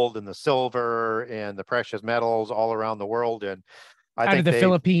gold and the silver and the precious metals all around the world. And I Out think of the they,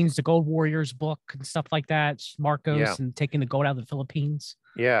 Philippines, the Gold Warriors book and stuff like that, Marcos, Yeah. and taking the gold out of the Philippines.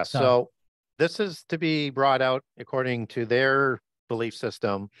 yeah. So- So this is to be brought out according to their belief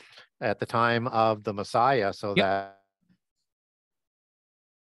system at the time of the Messiah, so that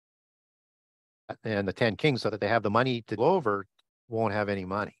and the 10 kings, so that they have the money to go over, won't have any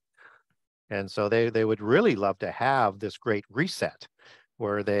money. And so they would really love to have this great reset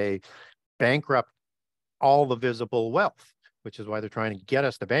where they bankrupt all the visible wealth, which is why they're trying to get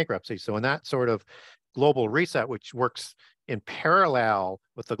us to bankruptcy. So in that sort of global reset, which works in parallel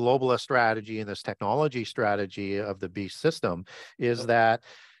with the globalist strategy and this technology strategy of the beast system, is that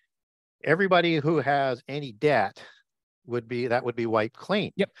everybody who has any debt would be wiped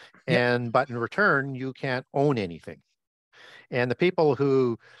clean. Yep. But in return, you can't own anything. And the people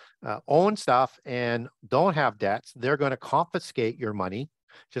who own stuff and don't have debts, they're going to confiscate your money,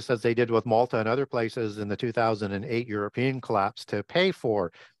 just as they did with Malta and other places in the 2008 European collapse, to pay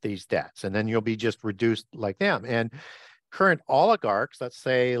for these debts. And then you'll be just reduced like them. And current oligarchs, let's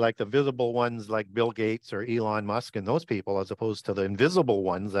say like the visible ones like Bill Gates or Elon Musk and those people, as opposed to the invisible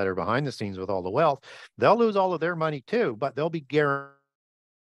ones that are behind the scenes with all the wealth, they'll lose all of their money too, but they'll be guaranteed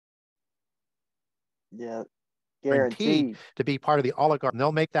to be part of the oligarch, and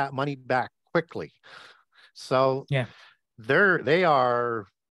they'll make that money back quickly. So yeah, they are,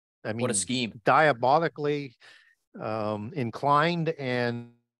 I mean, What a scheme. diabolically inclined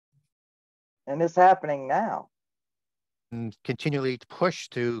and it's happening now. and continually push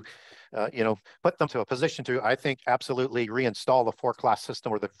to, put them to a position to, I think, absolutely reinstall the four-class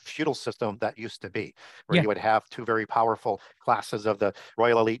system or the feudal system that used to be, where you would have two very powerful classes of the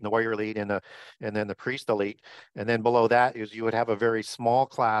royal elite and the warrior elite, and then the priest elite, and then below that is you would have a very small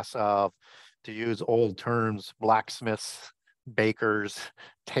class of, to use old terms, blacksmiths, bakers,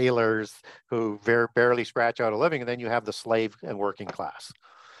 tailors, who barely scratch out a living, and then you have the slave and working class.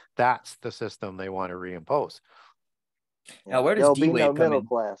 That's the system they want to reimpose. Now, where does There'll D be no Wave come middle in?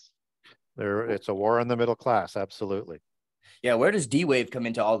 class. It's a war on the middle class, absolutely. Yeah, where does D Wave come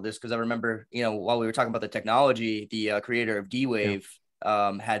into all of this? Because I remember, while we were talking about the technology, the creator of D Wave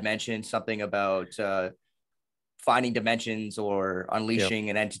had mentioned something about finding dimensions or unleashing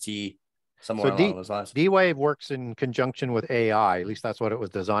an entity somewhere along those lines. D Wave works in conjunction with AI. At least that's what it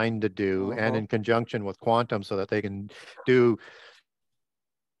was designed to do, and in conjunction with quantum, so that they can do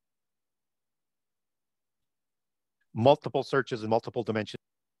multiple searches in multiple dimensions.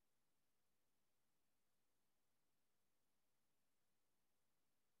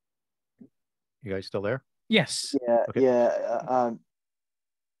 You guys still there? yes, Yeah, Okay. yeah.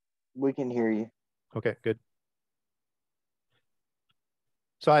 We can hear you. Okay, good.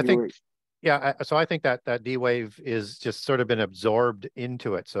 So I think, so I think that D Wave is just sort of been absorbed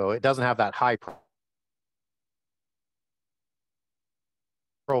into it. So it doesn't have that high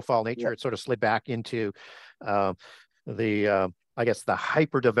profile nature. It sort of slid back into I guess, the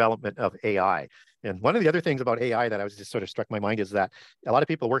hyper development of AI. And one of the other things about AI that I was just sort of struck my mind is that a lot of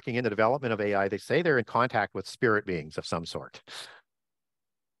people working in the development of AI, they say they're in contact with spirit beings of some sort.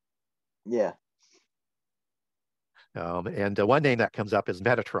 Yeah. And one name that comes up is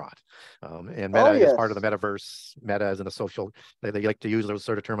Metatron. And Meta is part of the metaverse. Meta is in the social, they like to use those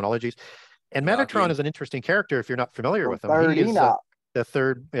sort of terminologies. And Metatron is an interesting character if you're not familiar with him. He is the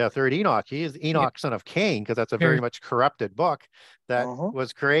third Enoch. He is Enoch, son of Cain, because that's a very much corrupted book that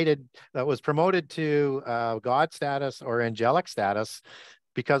was created, that was promoted to God status or angelic status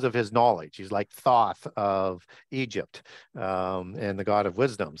because of his knowledge. He's like Thoth of Egypt, and the god of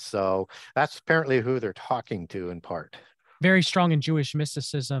wisdom. So that's apparently who they're talking to in part. Very strong in Jewish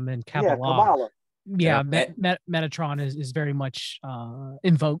mysticism and Kabbalah. Yeah, Kabbalah. Yeah, Metatron is very much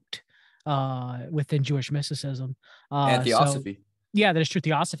invoked within Jewish mysticism. And theosophy. So, yeah, there's true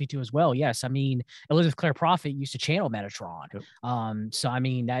theosophy too as well. Yes, I mean, Elizabeth Clare Prophet used to channel Metatron. Yep. So I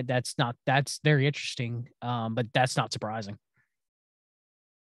mean that's very interesting, but that's not surprising.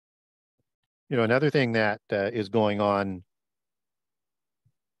 Another thing that is going on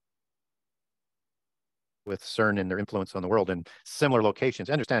with CERN and their influence on the world in similar locations.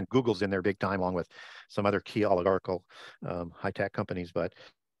 I understand Google's in there big time, along with some other key oligarchical high-tech companies, but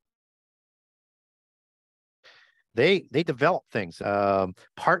they develop things,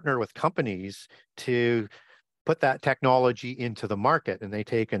 partner with companies to put that technology into the market, and they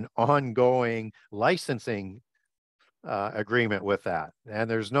take an ongoing licensing agreement with that. And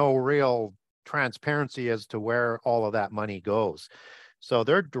there's no real transparency as to where all of that money goes. So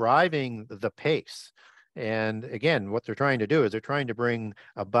they're driving the pace. And again, what they're trying to do is they're trying to bring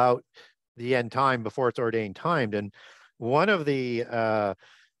about the end time before it's ordained timed. And one of the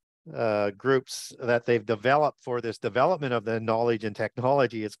groups that they've developed for this development of the knowledge and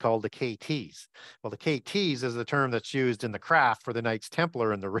technology is called the KTs. Well, the KTs is the term that's used in the craft for the Knights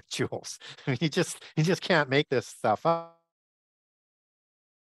Templar and the rituals. You just can't make this stuff up.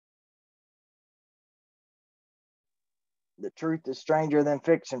 The truth is stranger than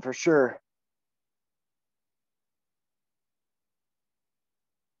fiction, for sure.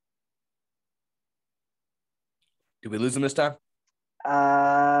 Did we lose them this time?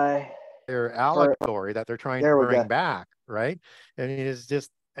 Their allegory that they're trying to bring back, right? I mean, it's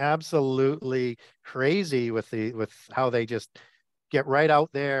just absolutely crazy with how they just get right out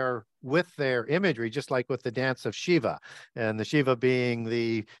there with their imagery, just like with the dance of Shiva, and the Shiva being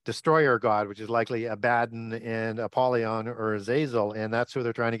the destroyer god, which is likely Abaddon and Apollyon or Azazel, and that's who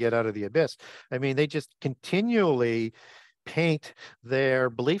they're trying to get out of the abyss. I mean, they just continually paint their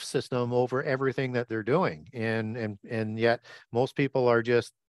belief system over everything that they're doing, and yet most people are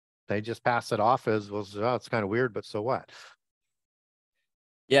just, they just pass it off as, well, oh, it's kind of weird, but so what?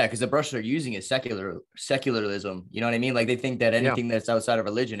 Yeah, because the brush they're using is secularism. You know what I mean? Like they think that anything that's outside of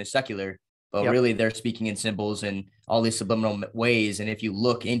religion is secular, but really they're speaking in symbols and all these subliminal ways. And if you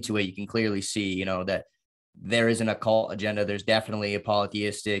look into it, you can clearly see, you know, that there isn't a cult agenda. There's definitely a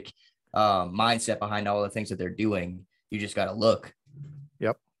polytheistic mindset behind all the things that they're doing. You just got to look.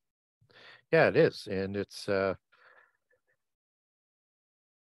 Yep. Yeah, it is. And it's,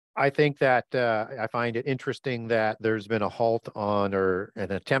 I think that I find it interesting that there's been a halt on, or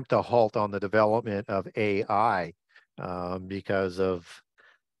an attempt to halt on, the development of AI because of,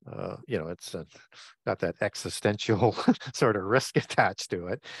 you know, it's got that existential sort of risk attached to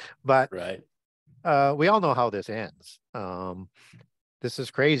it. But we all know how this ends. This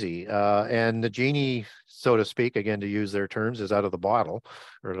is crazy. And the genie, so to speak, again, to use their terms, is out of the bottle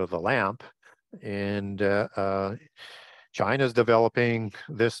or out of the lamp. And China's developing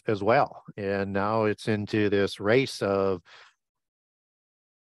this as well. And now it's into this race of,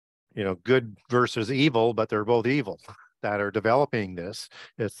 you know, good versus evil, but they're both evil that are developing this.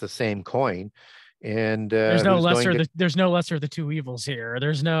 It's the same coin. And there's no lesser of the two evils here.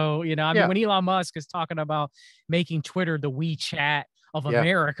 There's no, you know, I mean, when Elon Musk is talking about making Twitter the WeChat of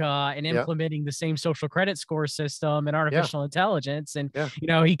America and implementing the same social credit score system and artificial intelligence. And, you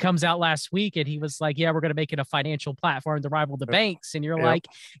know, he comes out last week and he was like, yeah, we're going to make it a financial platform to rival the banks. And you're like,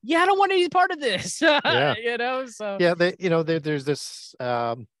 I don't want to be part of this. You know, so. Yeah, you know, there's this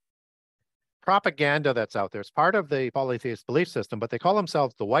propaganda that's out there. It's part of the polytheist belief system, but they call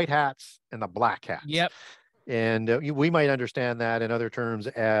themselves the white hats and the black hats. Yep. And we might understand that in other terms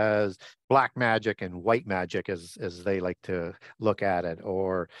as black magic and white magic, as they like to look at it,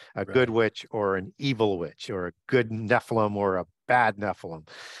 or a good witch or an evil witch, or a good Nephilim or a bad Nephilim,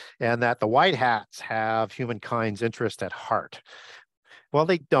 and that the white hats have humankind's interest at heart. Well,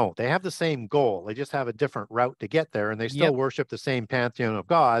 they don't. They have the same goal. They just have a different route to get there, and they still worship the same pantheon of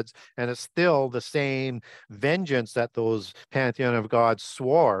gods, and it's still the same vengeance that those pantheon of gods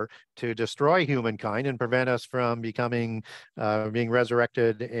swore to destroy humankind and prevent us from becoming, being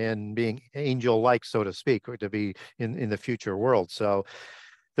resurrected and being angel-like, so to speak, or to be in the future world. So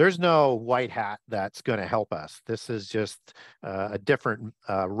there's no white hat that's going to help us. This is just a different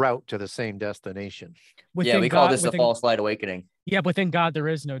route to the same destination. We call this the false light awakening. Yeah, within God, there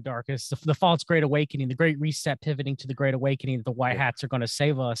is no darkness. The false great awakening, the great reset, pivoting to the great awakening, that the white hats are going to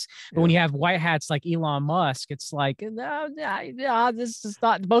save us. But when you have white hats like Elon Musk, it's like, no, this is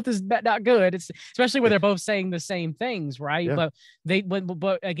not, both is not good. It's especially when they're both saying the same things, right? But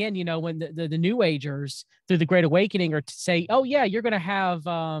but again, you know, when the New Agers through the great awakening are to say, oh yeah, you're going to have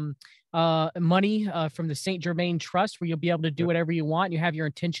money from the Saint Germain Trust, where you'll be able to do whatever you want. You have your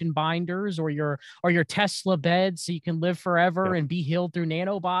intention binders or your Tesla bed, so you can live forever and be healed through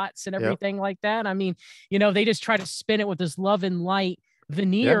nanobots and everything like that. I mean, you know, they just try to spin it with this love and light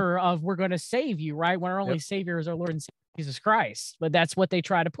veneer of, we're going to save you, right? When our only savior is our Lord and Savior Jesus Christ. But that's what they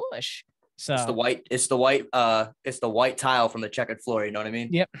try to push. So it's the white tile from the checkered floor. You know what I mean?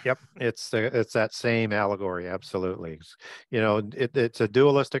 Yep. It's that same allegory. Absolutely. You know, it's a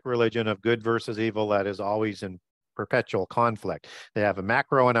dualistic religion of good versus evil that is always in perpetual conflict. They have a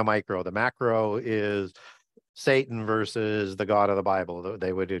macro and a micro. The macro is Satan versus the God of the Bible.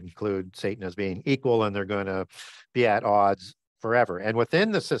 They would include Satan as being equal, and they're going to be at odds forever. And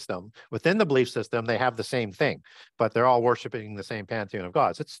within the system, within the belief system, they have the same thing, but they're all worshiping the same pantheon of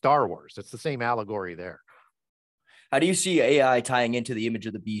gods. It's Star Wars. It's the same allegory there. How do you see AI tying into the image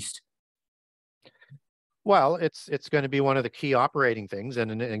of the beast? Well, it's going to be one of the key operating things.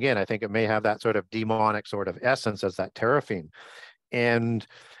 And again, I think it may have that sort of demonic sort of essence as that teraphim. And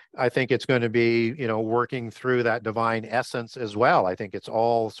I think it's going to be, working through that divine essence as well. I think it's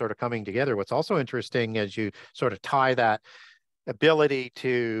all sort of coming together. What's also interesting as you sort of tie that ability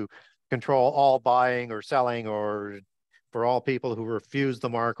to control all buying or selling, or for all people who refuse the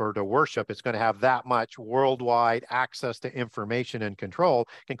mark or to worship, it's going to have that much worldwide access to information and control,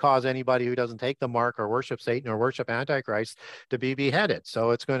 can cause anybody who doesn't take the mark or worship Satan or worship Antichrist to be beheaded.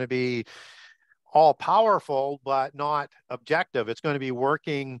 So it's going to be all powerful, but not objective. It's going to be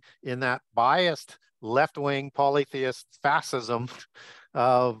working in that biased left-wing polytheist fascism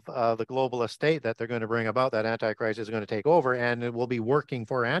of the globalist state that they're going to bring about, that Antichrist is going to take over, and it will be working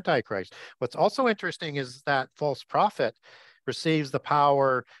for Antichrist. What's also interesting is that false prophet receives the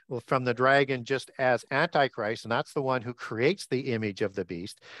power from the dragon just as Antichrist, and that's the one who creates the image of the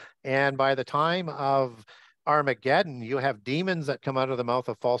beast. And by the time of Armageddon, you have demons that come out of the mouth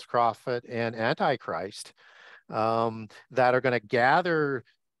of false prophet and Antichrist that are going to gather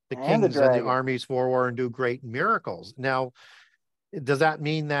the kings and the armies for war and do great miracles. Now, does that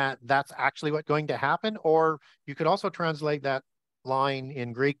mean that that's actually what's going to happen? Or you could also translate that line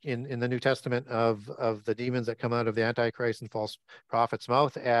in Greek in the New Testament of the demons that come out of the Antichrist and false prophet's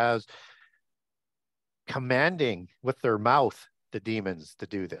mouth as commanding with their mouth the demons to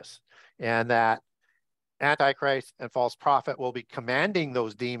do this. And that Antichrist and false prophet will be commanding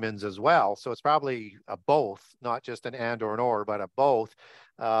those demons as well. So it's probably a both, not just an and or an or, but a both,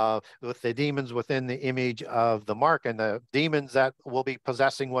 with the demons within the image of the mark, and the demons that will be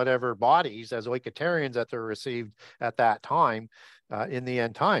possessing whatever bodies as oikotarians that they're received at that time in the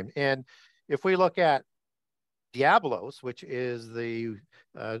end time. And if we look at diablos, which is the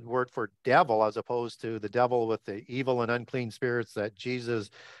word for devil, as opposed to the devil with the evil and unclean spirits that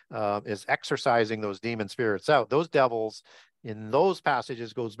Jesus is exorcising those demon spirits out. Those devils in those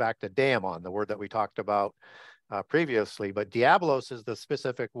passages goes back to daemon, the word that we talked about previously. But diablos is the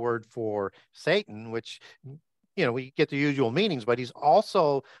specific word for Satan, which, we get the usual meanings, but he's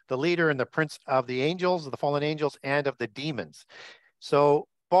also the leader and the prince of the angels, of the fallen angels, and of the demons. So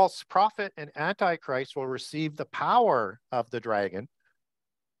false prophet and Antichrist will receive the power of the dragon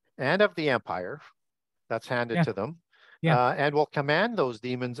and of the empire that's handed to them, and will command those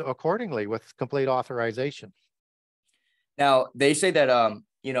demons accordingly with complete authorization. Now, they say that,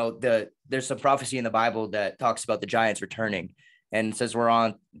 there's some prophecy in the Bible that talks about the giants returning. And since we're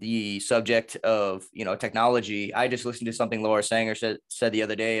on the subject of, technology, I just listened to something Laura Sanger said the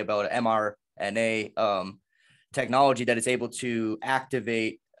other day about mRNA technology that is able to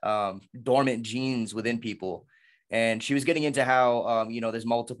activate dormant genes within people. And she was getting into how, there's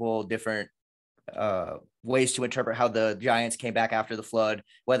multiple different ways to interpret how the giants came back after the flood,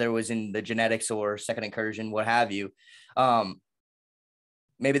 whether it was in the genetics or second incursion, what have you.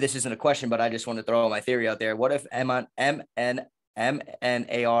 Maybe this isn't a question, but I just want to throw my theory out there. What if mNAR,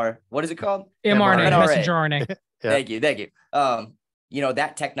 what is it called? mRNA, messenger RNA. Thank you.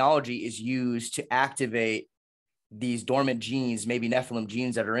 That technology is used to activate these dormant genes, maybe Nephilim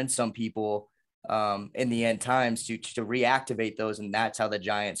genes that are in some people in the end times to reactivate those. And that's how the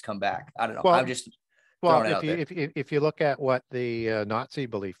giants come back. I don't know. I'm just if you look at what the Nazi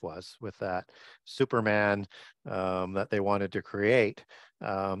belief was with that Superman that they wanted to create,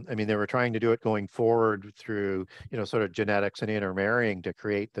 they were trying to do it going forward through, sort of genetics and intermarrying to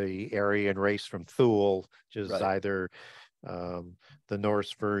create the Aryan race from Thule, which is either the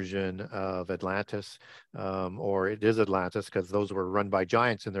Norse version of Atlantis, or it is Atlantis, because those were run by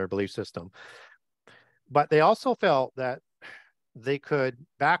giants in their belief system. But they also felt that they could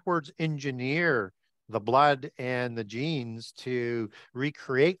backwards engineer the blood and the genes to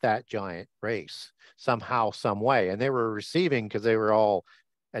recreate that giant race somehow, some way. And they were receiving, because they were all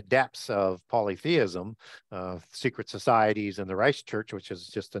adepts of polytheism, secret societies, and the Rice Church, which is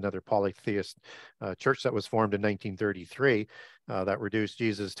just another polytheist church that was formed in 1933 that reduced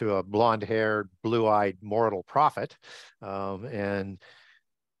Jesus to a blonde-haired, blue-eyed mortal prophet, and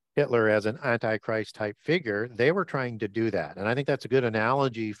Hitler as an Antichrist type figure. They were trying to do that. And I think that's a good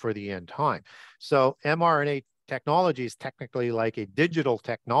analogy for the end time. So mRNA technology is technically like a digital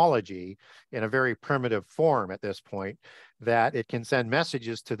technology in a very primitive form at this point, that it can send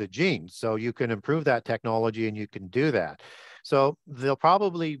messages to the genes. So you can improve that technology and you can do that. So they'll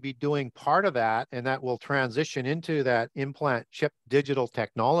probably be doing part of that, and that will transition into that implant chip digital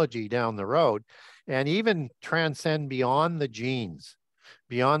technology down the road, and even transcend beyond the genes,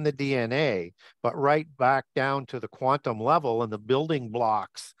 beyond the DNA, but right back down to the quantum level and the building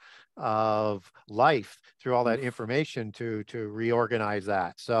blocks of life through all that information to reorganize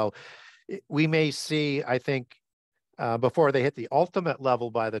that. So we may see, I think, before they hit the ultimate level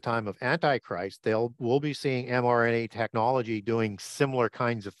by the time of Antichrist, we'll be seeing mRNA technology doing similar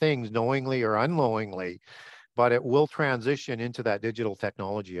kinds of things, knowingly or unknowingly, but it will transition into that digital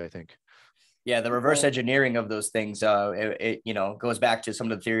technology, I think. Yeah, the reverse engineering of those things, it goes back to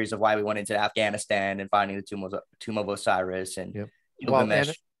some of the theories of why we went into Afghanistan and finding the tomb of Osiris and Gilgamesh.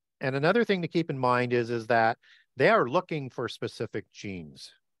 Well, and another thing to keep in mind is that they are looking for specific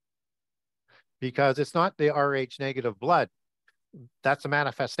genes, because it's not the Rh negative blood. That's a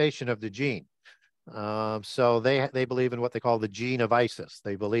manifestation of the gene. So they believe in what they call the gene of Isis.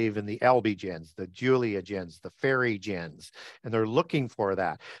 They believe in the LB gens, the Julia gens, the fairy gens, and they're looking for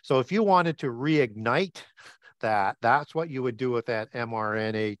that. So if you wanted to reignite that, that's what you would do with that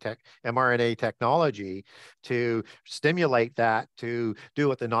mRNA technology, to stimulate that, to do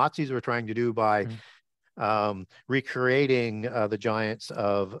what the Nazis were trying to do by recreating the giants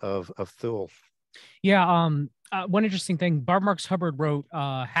of Thule. Yeah. One interesting thing, Barb Marks Hubbard wrote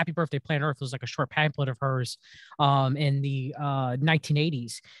Happy Birthday Planet Earth. It was like a short pamphlet of hers in the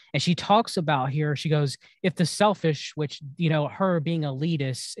 1980s. And she talks about here, she goes, if the selfish, which, her being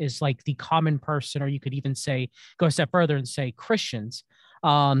elitist is like the common person, or you could even say, go a step further and say Christians,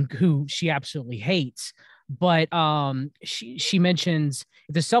 who she absolutely hates. But she mentions,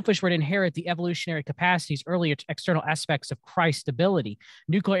 if the selfish were to inherit the evolutionary capacities, earlier external aspects of Christ's ability,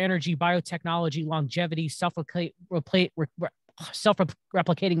 nuclear energy, biotechnology, longevity,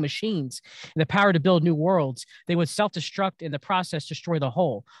 self-replicating machines, and the power to build new worlds, they would self-destruct, in the process destroy the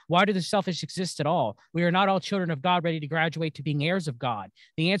whole. Why do the selfish exist at all? We are not all children of God ready to graduate to being heirs of God.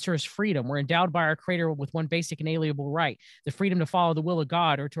 The answer is freedom. We're endowed by our Creator with one basic inalienable right, the freedom to follow the will of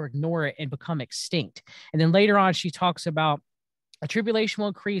God or to ignore it and become extinct. And then later on, she talks about a tribulation will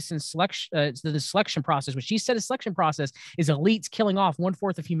increase in the selection process, which she said a selection process is elites killing off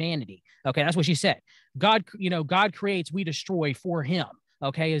 1/4 of humanity. Okay, that's what she said. God creates, we destroy for him.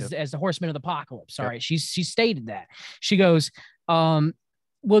 Okay, as the horsemen of the apocalypse. Sorry, she stated that. She goes,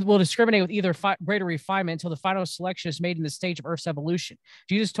 will discriminate with either greater refinement until the final selection is made in the stage of Earth's evolution.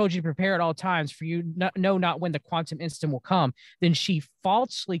 Jesus told you to prepare at all times, for you know not when the quantum instant will come. Then she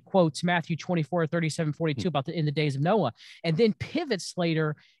falsely quotes Matthew 24:37-42 about in the days of Noah, and then pivots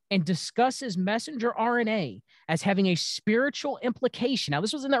later and discusses messenger RNA as having a spiritual implication. Now,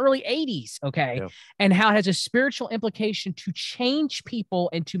 this was in the early 80s, okay? Yeah. And how it has a spiritual implication to change people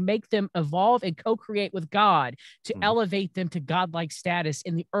and to make them evolve and co-create with God, to elevate them to godlike status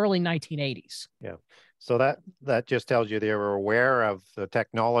in the early 1980s. Yeah. So that just tells you they were aware of the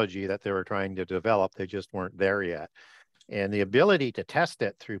technology that they were trying to develop. They just weren't there yet. And the ability to test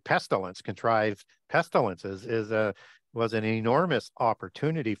it through contrived pestilences was an enormous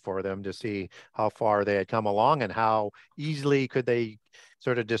opportunity for them to see how far they had come along and how easily could they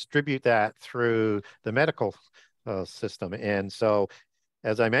sort of distribute that through the medical system. And so,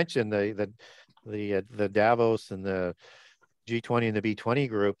 as I mentioned, the Davos and the G20 and the B20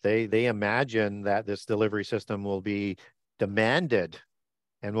 group, they imagine that this delivery system will be demanded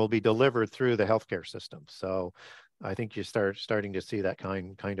and will be delivered through the healthcare system. So I think you starting to see that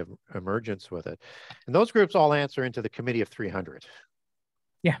kind of emergence with it. And those groups all answer into the Committee of 300.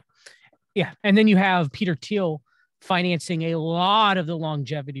 Yeah. Yeah. And then you have Peter Thiel financing a lot of the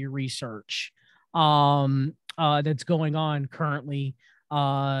longevity research that's going on currently.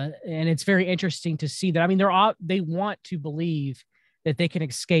 And it's very interesting to see that. I mean, they want to believe that they can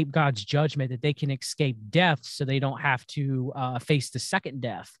escape God's judgment, that they can escape death so they don't have to face the second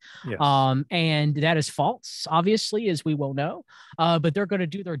death. Yes. And that is false, obviously, as we will know, but they're going to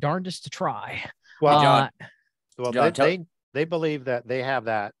do their darndest to try. Well, John, they believe that they have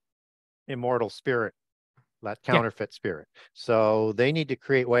that immortal spirit, that counterfeit spirit. So they need to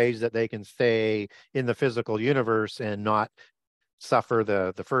create ways that they can stay in the physical universe and not suffer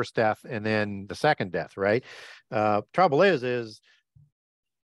the first death and then the second death, right? Trouble is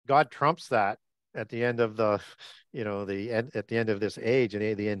God trumps that at the end of at the end of this age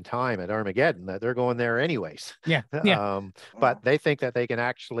and the end time at Armageddon, that they're going there anyways. Yeah. But they think that they can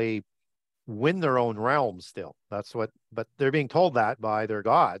actually win their own realm still. But they're being told that by their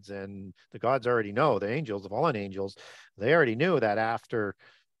gods, and the gods already know, the angels, the fallen angels, they already knew that after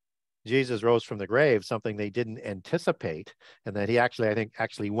Jesus rose from the grave, something they didn't anticipate, and that he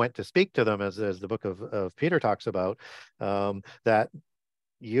actually went to speak to them, as the book of Peter talks about, that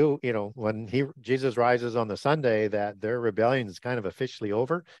when Jesus rises on the Sunday, that their rebellion is kind of officially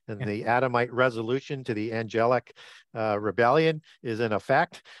over, and the Adamite resolution to the angelic rebellion is in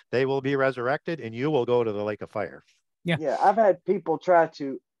effect. They will be resurrected, and you will go to the lake of fire. Yeah. I've had people try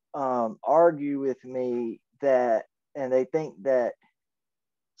to argue with me that, and they think that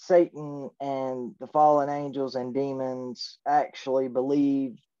Satan and the fallen angels and demons actually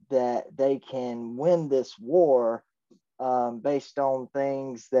believe that they can win this war based on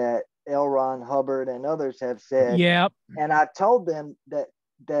things that L. Ron Hubbard and others have said. Yep. And I told them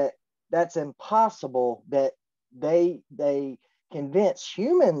that's impossible, that they convince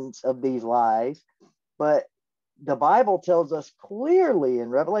humans of these lies, but the Bible tells us clearly in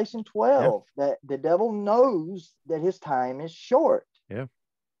Revelation 12 that the devil knows that his time is short. Yeah.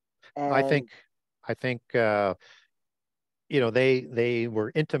 And I think they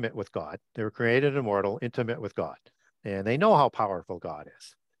were intimate with God. They were created immortal, intimate with God, and they know how powerful God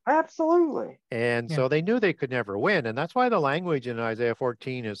is. Absolutely. And so they knew they could never win. And that's why the language in Isaiah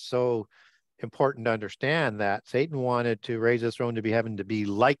 14 is so important to understand, that Satan wanted to raise his throne to be heaven, to be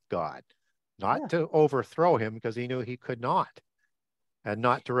like God, not to overthrow him, because he knew he could not, and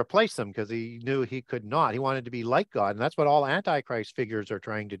not to replace him because he knew he could not. He wanted to be like God. And that's what all Antichrist figures are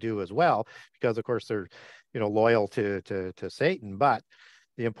trying to do as well, because of course they're, loyal to Satan. But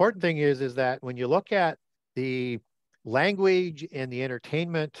the important thing is that when you look at the language and the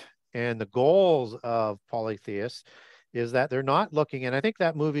entertainment and the goals of polytheists, is that they're not looking, and I think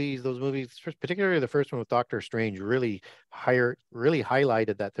that those movies, particularly the first one with Doctor Strange, really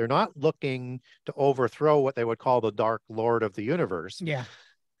highlighted that they're not looking to overthrow what they would call the Dark Lord of the universe. Yeah.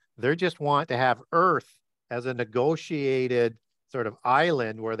 They just want to have Earth as a negotiated sort of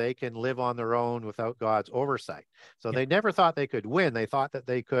island where they can live on their own without God's oversight. So they never thought they could win. They thought that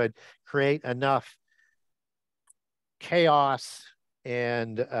they could create enough chaos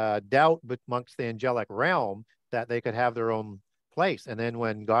and doubt amongst the angelic realm that they could have their own place. And then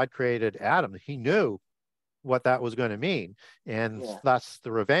when God created Adam, he knew what that was going to mean. And thus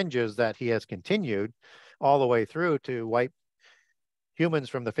the revenges that he has continued all the way through to wipe humans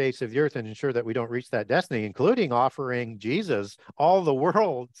from the face of the earth and ensure that we don't reach that destiny, including offering Jesus all the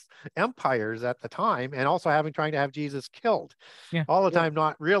world's empires at the time, and also trying to have Jesus killed all the time,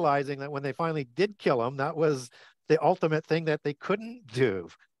 not realizing that when they finally did kill him, that was the ultimate thing that they couldn't do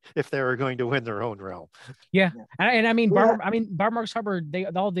if they were going to win their own realm. And I mean, Bar Marx Hubbard,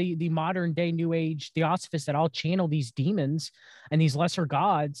 all the modern day New Age theosophists that all channel these demons and these lesser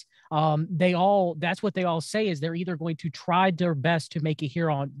gods, that's what they all say, is they're either going to try their best to make it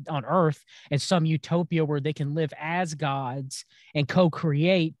here on Earth in some utopia where they can live as gods and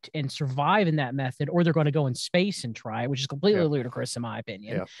co-create and survive in that method, or they're going to go in space and try, which is completely ludicrous in my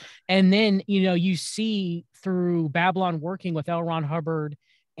opinion. And then, you see through Babylon working with L. Ron Hubbard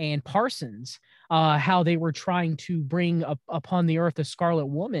and Parsons, how they were trying to bring upon the earth a Scarlet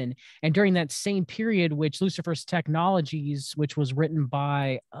Woman. And during that same period, which Lucifer's Technologies, which was written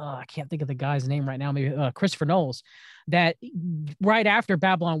by, I can't think of the guy's name right now, maybe Christopher Knowles, that right after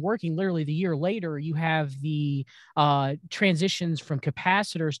Babylon working, literally the year later, you have the transitions from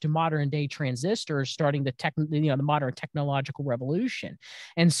capacitors to modern day transistors starting the modern technological revolution.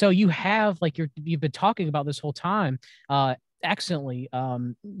 And so you have, like you've been talking about this whole time, excellently,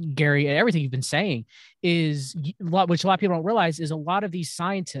 Gary, and everything you've been saying is which a lot of people don't realize, is a lot of these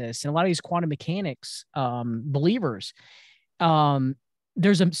scientists and a lot of these quantum mechanics believers,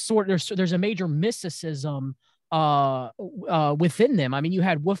 there's a major mysticism within them. I mean, you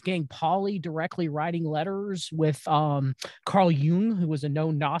had Wolfgang Pauli directly writing letters with Carl Jung, who was a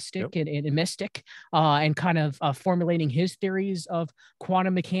known Gnostic and mystic, and kind of formulating his theories of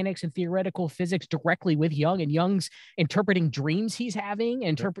quantum mechanics and theoretical physics directly with Jung, and Jung's interpreting dreams he's having,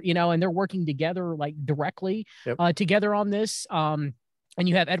 and they're working together, like directly together on this. And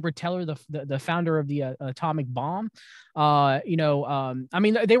you have Edward Teller, the founder of the atomic bomb. I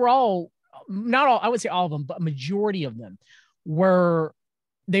mean, they were all, not all, I would say all of them, but majority of them were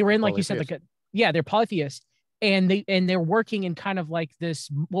in, like you said, they're polytheists, and they're working in kind of like this,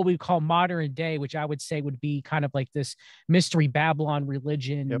 what we call modern day, which I would say would be kind of like this mystery Babylon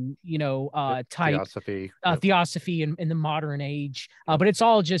religion, type theosophy in the modern age. But it's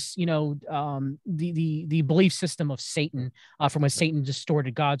all just, the belief system of Satan, from when Satan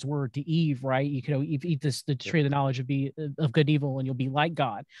distorted God's word to Eve, right? You can eat the tree of the knowledge of good and evil, and you'll be like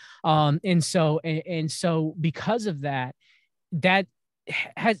God. And so because of that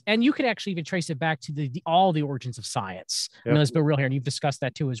has, and you could actually even trace it back to all the origins of science. I mean, let's be real here, and you've discussed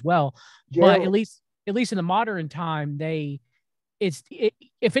that too as well. But at least in the modern time,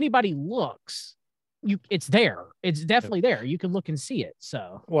 if anybody looks, it's there. It's definitely there. You can look and see it.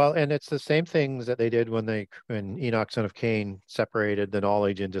 So and it's the same things that they did when Enoch, son of Cain, separated the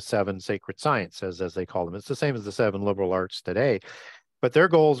knowledge into 7 sacred sciences, as they call them. It's the same as the 7 liberal arts today, but their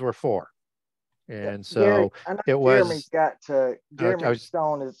goals were 4. And so Jeremy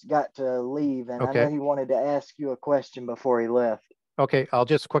Stone has got to leave, and I know he wanted to ask you a question before he left. Okay, I'll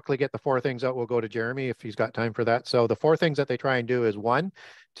just quickly get the 4 things out. We'll go to Jeremy if he's got time for that. So the 4 things that they try and do is, 1,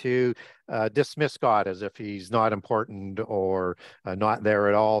 to dismiss God as if he's not important or not there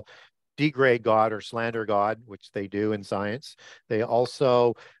at all, degrade God or slander God, which they do in science. They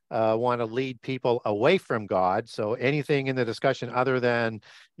also want to lead people away from God. So anything in the discussion other than,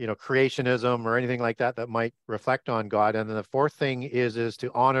 creationism or anything like that that might reflect on God. And then the 4th thing is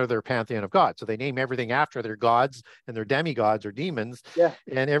to honor their pantheon of God. So they name everything after their gods and their demigods or demons. Yeah.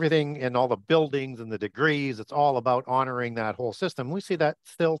 And everything and all the buildings and the degrees, it's all about honoring that whole system. We see that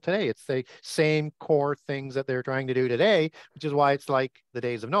still today. It's the same core things that they're trying to do today, which is why it's like the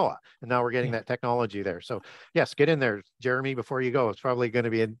days of Noah. And now we're getting that technology there. So yes, get in there, Jeremy, before you go. It's probably going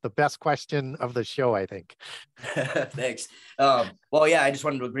to be the best question of the show, I think. Thanks. Well, yeah, I just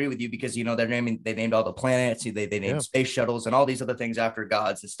wanted to agree with you because, they named all the planets, they named space shuttles and all these other things after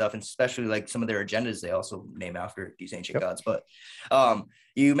gods and stuff. And especially like some of their agendas, they also name after these ancient gods. But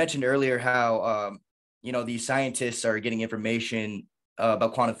you mentioned earlier how, these scientists are getting information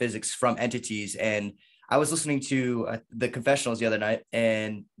about quantum physics from entities. And I was listening to the confessionals the other night,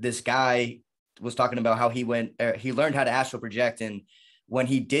 and this guy was talking about how he learned how to astral project. And when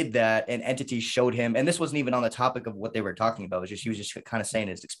he did that, an entity showed him, and this wasn't even on the topic of what they were talking about. He was just kind of saying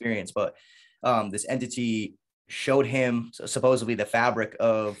his experience, but this entity showed him supposedly the fabric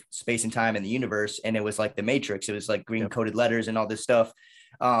of space and time in the universe. And it was like the Matrix. It was like green coded letters and all this stuff.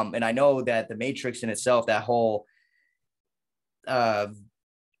 And I know that the Matrix in itself, that whole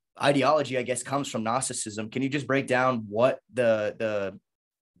ideology, I guess, comes from Gnosticism. Can you just break down what the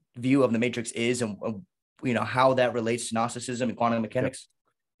view of the Matrix is and how that relates to Gnosticism and quantum mechanics?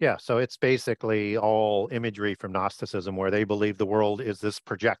 Yeah, so it's basically all imagery from Gnosticism, where they believe the world is this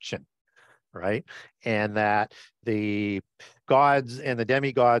projection, right? And that the gods and the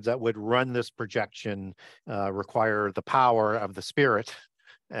demigods that would run this projection require the power of the spirit.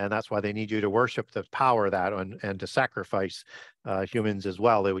 And that's why they need you to worship the power of that and to sacrifice humans as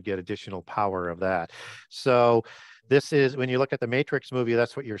well. They would get additional power of that. So this is, when you look at the Matrix movie,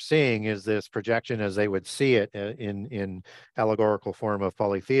 that's what you're seeing, is this projection as they would see it in allegorical form of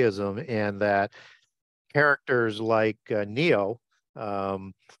polytheism. And that characters like Neo,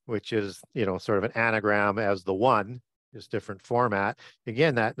 which is, sort of an anagram as the One, this different format.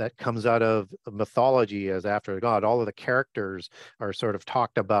 Again, that comes out of mythology as after God. All of the characters are sort of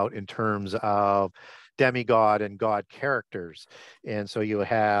talked about in terms of demigod and God characters. And so you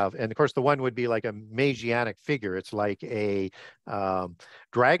have, and of course the One would be like a Messianic figure. It's like a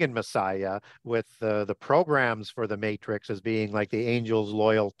dragon messiah, with the programs for the Matrix as being like the angels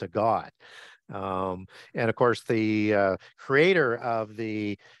loyal to God. And of course, the creator of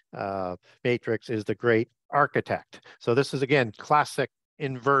the Matrix is the great architect. So this is, again, classic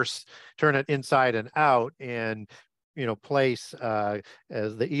inverse, turn it inside and out, and place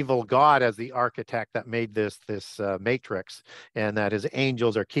as the evil God as the architect that made this Matrix, and that his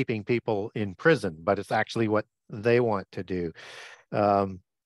angels are keeping people in prison, but it's actually what they want to do.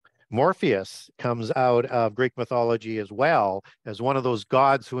 Morpheus comes out of Greek mythology as well as one of those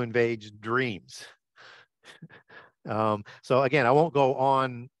gods who invades dreams. So again, I won't go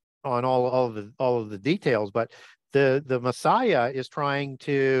on all of the details, but the Messiah is trying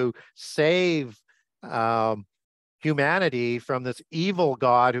to save humanity from this evil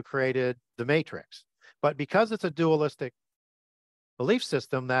God who created the Matrix. But because it's a dualistic belief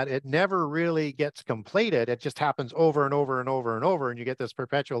system, that it never really gets completed, it just happens over and over and over and over, and you get this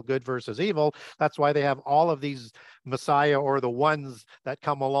perpetual good versus evil. That's why they have all of these Messiah, or the ones that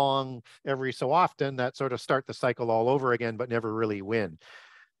come along every so often, that sort of start the cycle all over again, but never really win.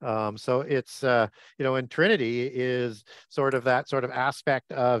 So it's, and Trinity is sort of that sort of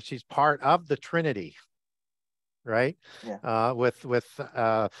aspect of, she's part of the Trinity, right? Yeah. With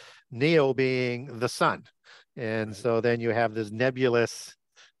Neo being the Son. And so then you have this nebulous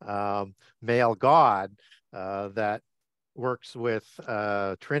male God that works with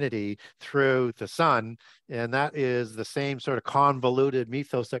Trinity through the Son. And that is the same sort of convoluted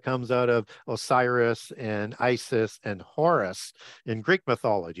mythos that comes out of Osiris and Isis and Horus in Greek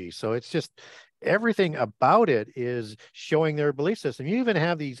mythology. So it's just, everything about it is showing their belief system. You even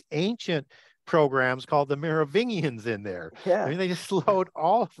have these ancient programs called the Merovingians in there. Yeah. I mean, they just load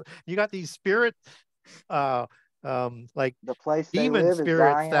all, you got these spirit like the place demon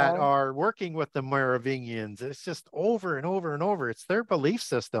spirits that are working with the Merovingians. It's just over and over and over. It's their belief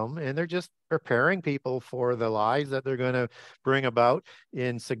system, and they're just preparing people for the lies that they're going to bring about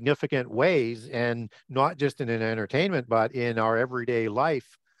in significant ways, and not just in an entertainment, but in our everyday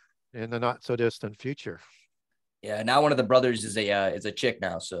life in the not so distant future. Yeah, now one of the brothers is a chick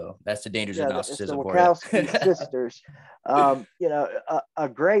now, so that's the dangers of It's the Gnosticism for you. Wachowski sisters. You know, a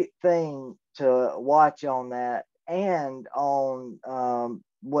great thing to watch on that, and on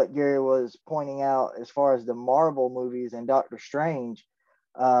what Gary was pointing out as far as the Marvel movies and Doctor Strange.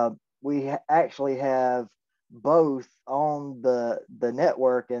 We actually have both on the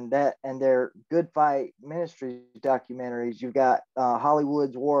network, and they're Good Fight Ministries documentaries. You've got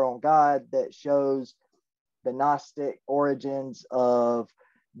Hollywood's War on God that shows the Gnostic origins of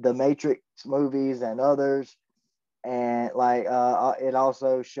the Matrix movies and others, and like it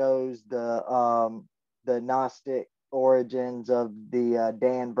also shows the Gnostic origins of the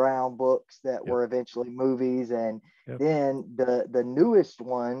Dan Brown books that were eventually movies, and then the newest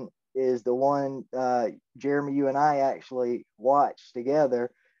one is the one Jeremy, you and I actually watched together.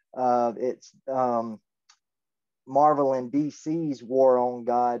 It's Marvel and DC's War on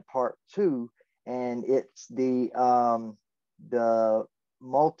God Part 2, and it's the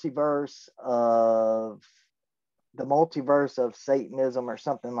multiverse of Satanism or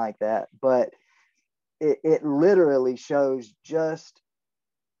something like that. But it literally shows just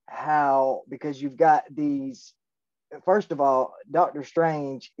how, because you've got these, first of all, Doctor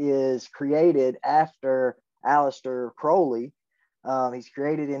Strange is created after Aleister Crowley. He's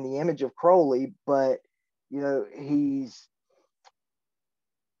created in the image of Crowley, but you know, he's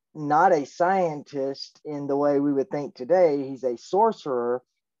not a scientist in the way we would think today. He's a sorcerer,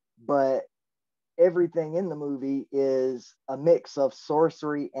 but everything in the movie is a mix of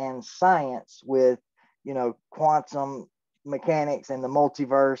sorcery and science with, you know, quantum mechanics and the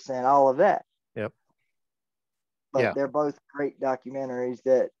multiverse and all of that. Yep. But they're both great documentaries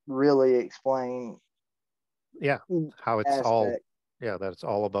that really explain how it's aspect. all that it's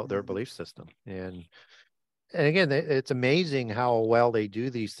all about their belief system. And again, it's amazing how well they do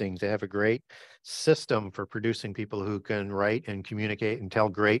these things. They have a great system for producing people who can write and communicate and tell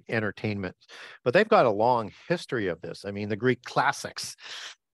great entertainment. But they've got a long history of this. I mean, the Greek classics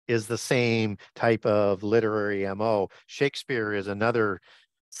is the same type of literary MO. Shakespeare is another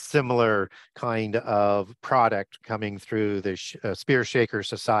similar kind of product coming through the Spear Shaker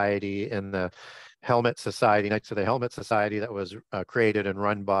Society and the Helmet Society, Knights of the Helmet Society, that was created and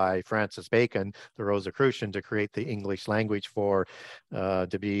run by Francis Bacon, the Rosicrucian, to create the English language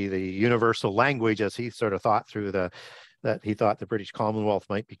to be the universal language, as he sort of thought through that he thought the British Commonwealth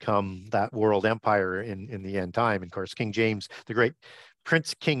might become that world empire in the end time. And of course, King James, the great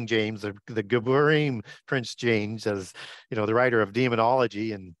Prince King James, the Geburim Prince James, as you know, the writer of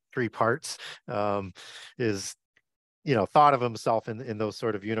demonology in 3 parts, is, you know, thought of himself in those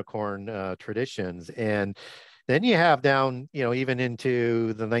sort of unicorn traditions. And then you have down, you know, even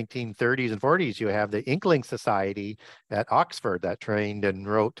into the 1930s and 40s, you have the Inkling Society at Oxford that trained and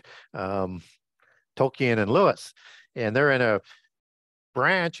wrote Tolkien and Lewis. And they're in a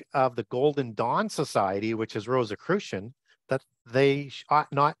branch of the Golden Dawn Society, which is Rosicrucian, that they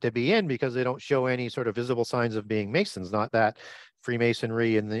ought not to be in because they don't show any sort of visible signs of being Masons. Not that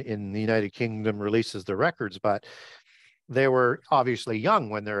Freemasonry in the United Kingdom releases the records, but they were obviously young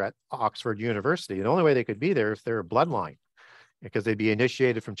when they're at Oxford University. The only way they could be there if they're a bloodline, because they'd be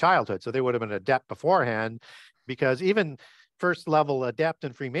initiated from childhood. So they would have been adept beforehand, because even first level adept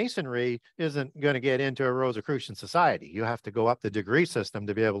in Freemasonry isn't going to get into a Rosicrucian society. You have to go up the degree system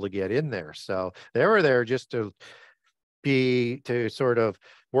to be able to get in there. So they were there just to sort of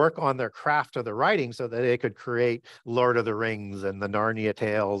work on their craft of the writing so that they could create Lord of the Rings and the Narnia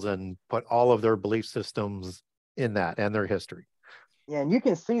tales and put all of their belief systems in that and their history. Yeah, and you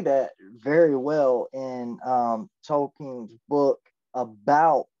can see that very well in Tolkien's book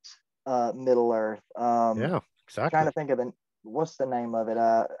about Middle Earth. Yeah, exactly. Trying to think of what's the name of it.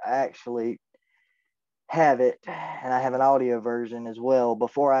 I actually have it, and I have an audio version as well.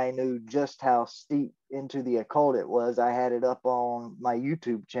 Before I knew just how steep into the occult it was, I had it up on my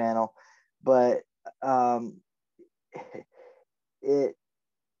YouTube channel. But it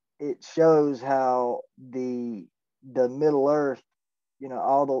shows how the Middle Earth, you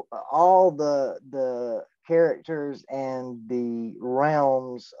know, all the characters and the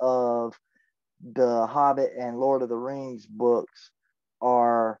realms of the Hobbit and Lord of the Rings books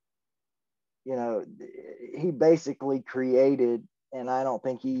are, you know, he basically created, and I don't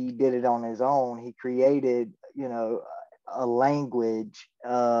think he did it on his own. He created, you know, a language,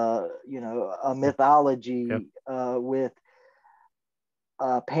 you know, a mythology with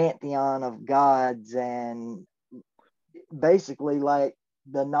a pantheon of gods, and basically like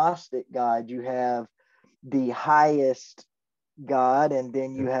the Gnostic God, you have the highest God, and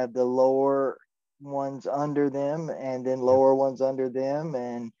then you have the lower ones under them, and then lower ones under them,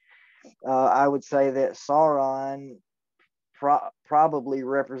 and I would say that Sauron probably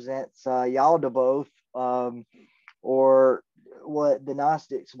represents Yaldabaoth, or what the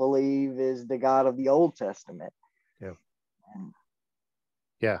Gnostics believe is the God of the Old Testament. Yeah.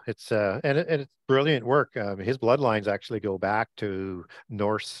 Yeah, it's and it's brilliant work. His bloodlines actually go back to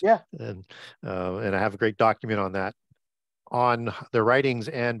Norse. Yeah. And I have a great document on that, on the writings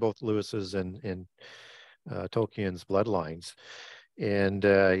and both Lewis's and Tolkien's bloodlines. And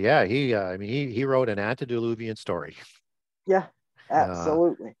yeah, I mean, he wrote an antediluvian story. Yeah,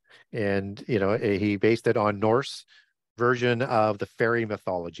 absolutely. And you know, he based it on Norse version of the fairy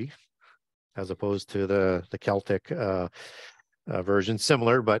mythology, as opposed to the Celtic version.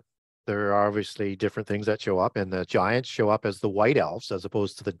 Similar, but there are obviously different things that show up, and the giants show up as the white elves as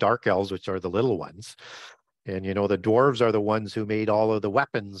opposed to the dark elves, which are the little ones. And you know, the dwarves are the ones who made all of the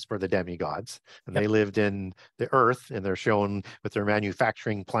weapons for the demigods, and they lived in the earth, and they're shown with their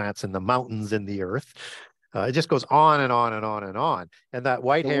manufacturing plants in the mountains in the earth. It just goes on and on and on and on. And that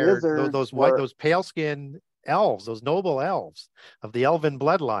white haired, those pale skinned elves, those noble elves of the elven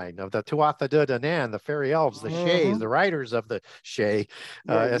bloodline of the Tuatha De Danann, the fairy elves, the Shays, the riders of the Shay.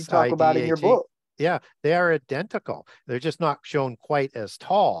 Yeah, you talk about in your book. Yeah, they are identical. They're just not shown quite as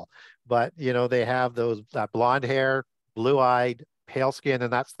tall, but you know, they have that blonde hair, blue-eyed, pale skin,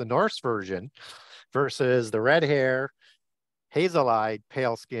 and that's the Norse version, versus the red hair, hazel-eyed,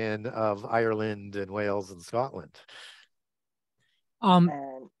 pale skin of Ireland and Wales and Scotland.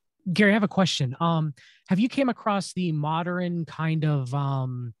 Gary, I have a question. Have you came across the modern kind of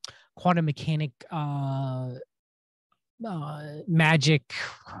quantum mechanic magic,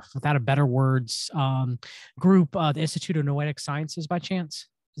 without a better words, group, the Institute of Noetic Sciences, by chance?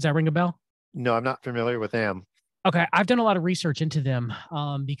 Does that ring a bell? No, I'm not familiar with them. Okay, I've done a lot of research into them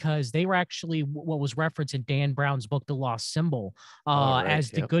because they were actually what was referenced in Dan Brown's book, The Lost Symbol,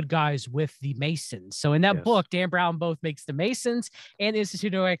 as the good guys with the Masons. So in that book, Dan Brown both makes the Masons and the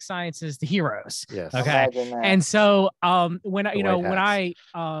Institute of Noetic Sciences the heroes. Yes. Okay. And so when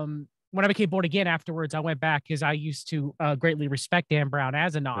I became born again afterwards, I went back because I used to greatly respect Dan Brown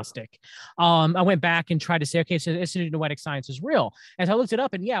as a Gnostic. I went back and tried to say, okay, so the Institute of Noetic Science is real. As I looked it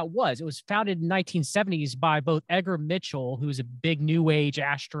up, and yeah, it was. It was founded in the 1970s by both Edgar Mitchell, who's a big New Age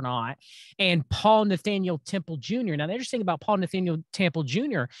astronaut, and Paul Nathaniel Temple Jr. Now, the interesting thing about Paul Nathaniel Temple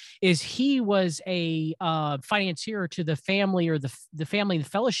Jr. is he was a financier to the family, or the family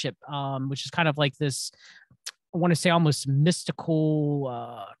fellowship, which is kind of like this, I want to say, almost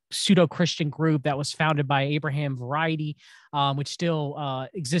mystical pseudo-Christian group that was founded by Abraham Variety, which still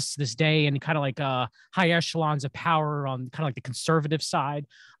exists to this day, and kind of like high echelons of power on kind of like the conservative side.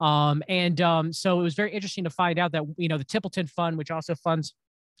 So it was very interesting to find out that, you know, the Templeton Fund, which also funds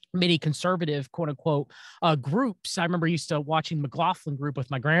many conservative, quote unquote, groups. I remember used to watching McLaughlin Group with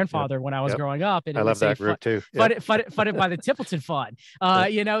my grandfather when I was growing up, and I love that group too. Funded by the Templeton Fund.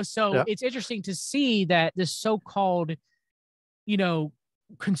 You know, so it's interesting to see that this so-called, you know,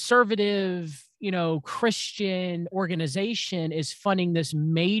 conservative, you know, Christian organization is funding this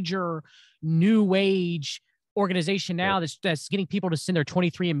major new age organization now that's getting people to send their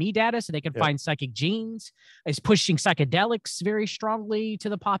 23andMe data so they can find psychic genes. Is pushing psychedelics very strongly to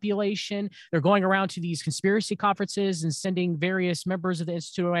the population. They're going around to these conspiracy conferences and sending various members of the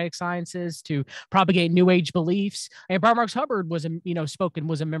Institute of Noetic Sciences to propagate New Age beliefs. And Barbara Marx Hubbard was a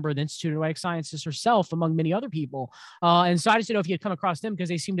member of the Institute of Noetic Sciences herself, among many other people. And so I just didn't know if you had come across them, because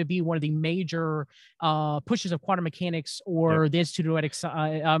they seem to be one of the major pushes of quantum mechanics or the Institute of Noetic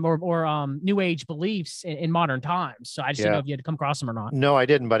or New Age beliefs in modern times. So I just didn't know if you had to come across them or not. No, I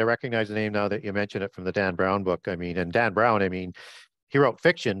didn't, but I recognize the name now that you mention it, from the Dan Brown book. I mean, and Dan Brown, I mean, he wrote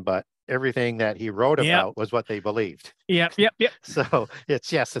fiction, but everything that he wrote about was what they believed. Yep. So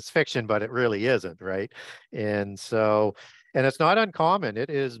it's fiction, but it really isn't, right? And so, and it's not uncommon.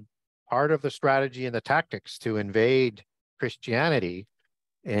 It is part of the strategy and the tactics to invade Christianity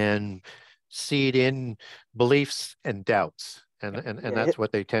and seed in beliefs and doubts. And that's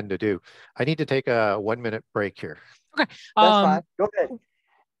what they tend to do. I need to take a 1-minute break here. Okay. That's fine. Go ahead.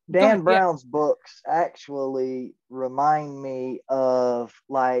 Dan Brown's books actually remind me of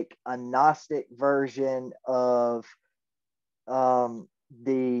like a Gnostic version of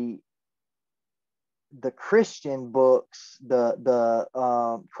the Christian books, the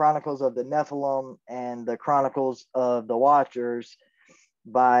Chronicles of the Nephilim and the Chronicles of the Watchers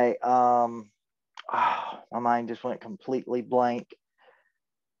by my mind just went completely blank.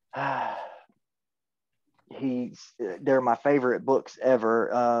 They're my favorite books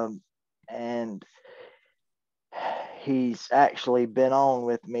ever, and he's actually been on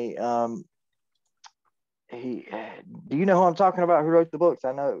with me. he, do you know who I'm talking about? Who wrote the books?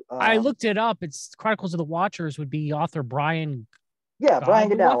 I know. I looked it up. It's Chronicles of the Watchers would be author Brian. Yeah, Brian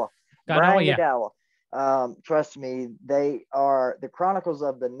Godawa. Brian yeah. Godawa. Trust me, they are the Chronicles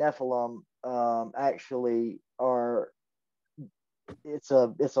of the Nephilim. Actually, are it's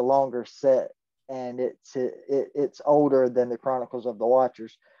a longer set, and it's older than the Chronicles of the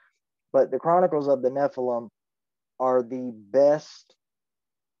Watchers. But the Chronicles of the Nephilim are the best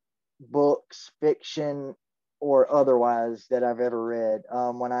books, fiction or otherwise, that I've ever read.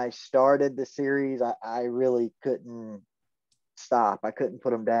 When I started the series, I really couldn't stop. I couldn't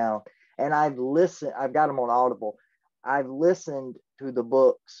put them down. And I've got them on Audible. I've listened to the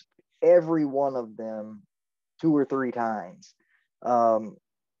books, every one of them, 2 or 3 times.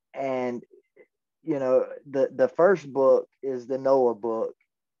 And, you know, the first book is the Noah book,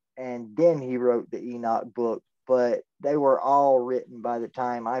 and then he wrote the Enoch book, but they were all written by the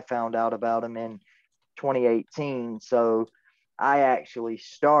time I found out about them in 2018. So I actually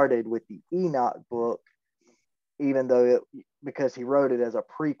started with the Enoch book, even though because he wrote it as a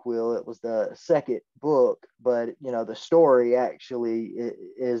prequel, it was the second book, but you know, the story actually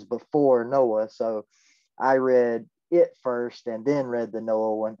is before Noah. So I read it first and then read the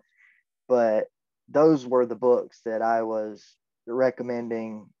Noah one. But those were the books that I was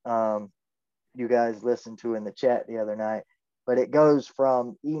recommending you guys listen to in the chat the other night. But it goes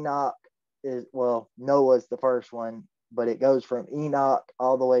from Enoch Noah's the first one, but it goes from Enoch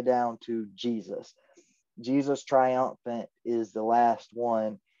all the way down to Jesus. Jesus Triumphant is the last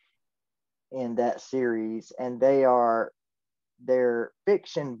one in that series, and they're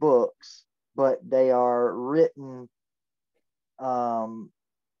fiction books, but they are written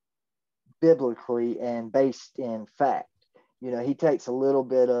biblically and based in fact. You know, he takes a little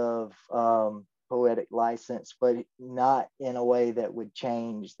bit of poetic license, but not in a way that would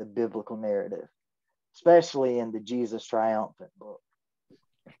change the biblical narrative, especially in the Jesus Triumphant book.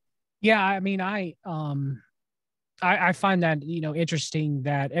 Yeah, I mean, I find that, you know, interesting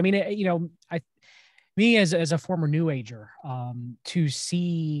that, I mean, you know, me as a former New Ager, to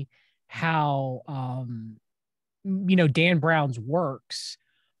see how, you know, Dan Brown's works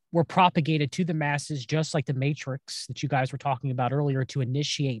were propagated to the masses, just like the Matrix that you guys were talking about earlier, to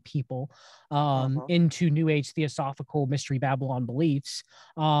initiate people into New Age theosophical mystery Babylon beliefs.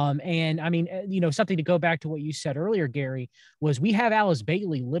 And I mean, you know, something to go back to what you said earlier, Gary, was we have Alice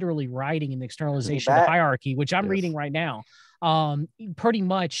Bailey literally writing in the externalization of the hierarchy, which I'm reading right now, pretty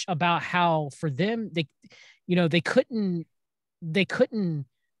much about how for them, they couldn't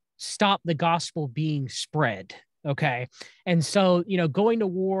stop the gospel being spread. Okay. And so, you know, going to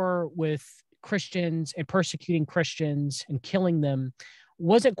war with Christians and persecuting Christians and killing them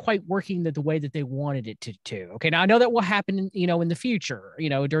wasn't quite working the way that they wanted it to. Okay. Now I know that will happen, you know, in the future, you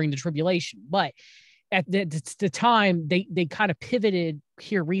know, during the tribulation, but at the time they kind of pivoted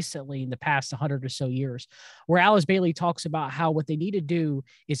here recently in the past 100 or so years, where Alice Bailey talks about how what they need to do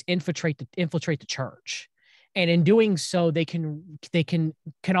is infiltrate the church. And in doing so, they can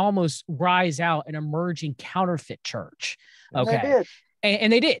almost rise out an emerging counterfeit church. Okay.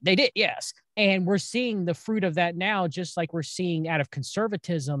 And they did, yes. And we're seeing the fruit of that now, just like we're seeing out of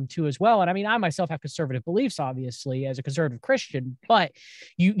conservatism too as well. And I mean, I myself have conservative beliefs, obviously, as a conservative Christian, but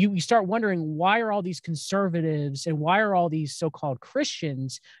you start wondering, why are all these conservatives and why are all these so-called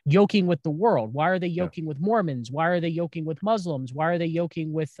Christians yoking with the world? Why are they yoking with Mormons? Why are they yoking with Muslims? Why are they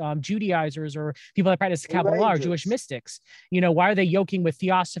yoking with Judaizers or people that practice Kabbalah or Jewish mystics? You know, why are they yoking with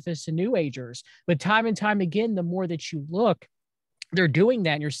Theosophists and New Agers? But time and time again, the more that you look, they're doing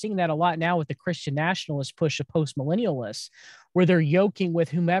that. And you're seeing that a lot now with the Christian nationalist push of post-millennialists, where they're yoking with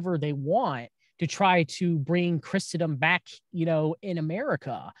whomever they want to try to bring Christendom back, you know, in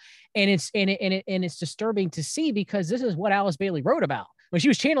America. And it's disturbing to see, because this is what Alice Bailey wrote about. When she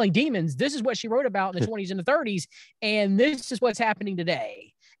was channeling demons, this is what she wrote about in the 20s and the 30s. And this is what's happening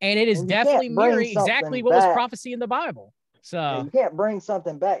today. And it is definitely mirroring exactly what was prophecy in the Bible. So you can't bring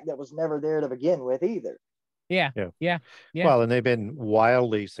something back that was never there to begin with either. Yeah. Well, and they've been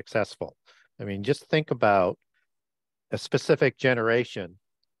wildly successful. I mean, just think about a specific generation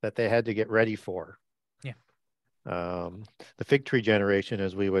that they had to get ready for. Yeah. The fig tree generation,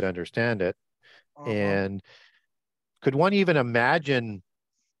 as we would understand it. And could one even imagine,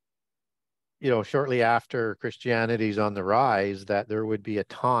 you know, shortly after Christianity's on the rise, that there would be a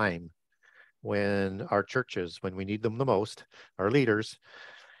time when our churches, when we need them the most, our leaders,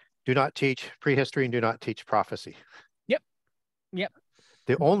 do not teach prehistory and do not teach prophecy. Yep.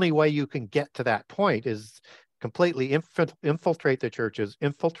 The only way you can get to that point is completely infiltrate the churches,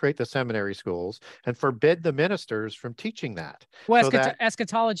 infiltrate the seminary schools, and forbid the ministers from teaching that. Well,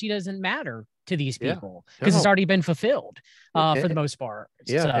 eschatology doesn't matter to these Yeah. people because it's No. already been fulfilled for the And- most part.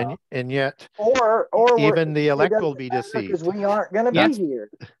 Yeah, So, and yet or even the it elect will doesn't be matter because deceived. we aren't going to Yeah. be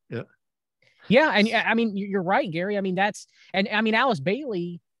here. Yeah. yeah, and I mean, you're right, Gary. I mean, I mean, Alice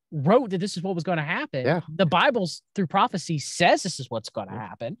Bailey wrote that this is what was going to happen. Yeah. The Bible's through prophecy says this is what's going to Yeah.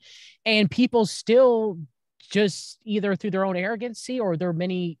 happen, and people still just either through their own arrogancy or there are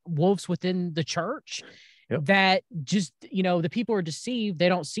many wolves within the church Yep. that just, the people are deceived. They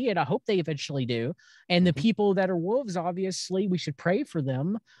don't see it. I hope they eventually do. And the people that are wolves, obviously, we should pray for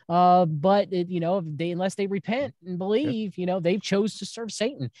them. But unless they repent and believe, they've chose to serve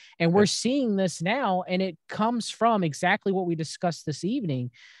Satan. And we're seeing this now, and it comes from exactly what we discussed this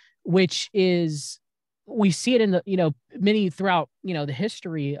evening, which is we see it in the, many throughout, the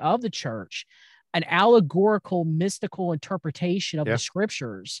history of the church, an allegorical, mystical interpretation of the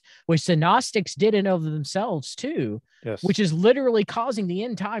scriptures, which the Gnostics did in of themselves too, which is literally causing the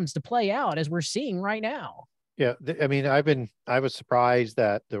end times to play out as we're seeing right now. Yeah, I mean, I was surprised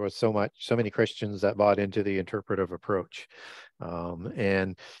that there was so many Christians that bought into the interpretive approach,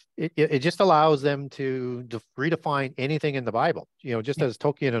 and it just allows them to redefine anything in the Bible. Just as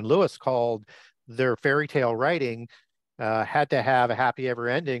Tolkien and Lewis called their fairy tale writing. Had to have a happy ever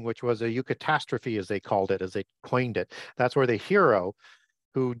ending, which was a eucatastrophe, as they called it, as they coined it. That's where the hero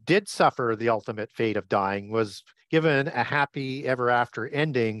who did suffer the ultimate fate of dying was given a happy ever after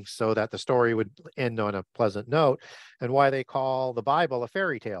ending so that the story would end on a pleasant note. And why they call the Bible a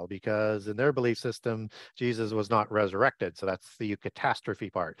fairy tale, because in their belief system, Jesus was not resurrected. So that's the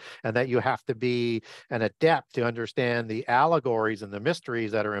eucatastrophe part. And that you have to be an adept to understand the allegories and the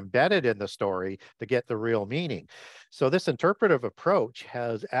mysteries that are embedded in the story to get the real meaning. So this interpretive approach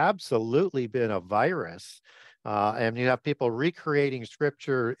has absolutely been a virus. And you have people recreating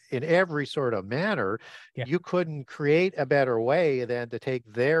scripture in every sort of manner. Yeah. You couldn't create a better way than to take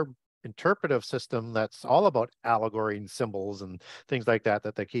their interpretive system that's all about allegory and symbols and things like that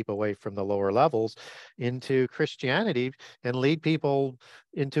they keep away from the lower levels into Christianity and lead people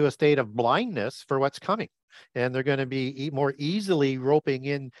into a state of blindness for what's coming. And they're going to be more easily roping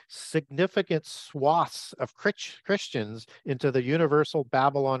in significant swaths of Christians into the universal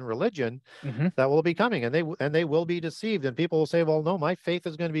Babylon religion that will be coming, and they will be deceived. And people will say, well, no, my faith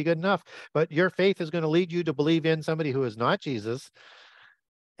is going to be good enough. But your faith is going to lead you to believe in somebody who is not Jesus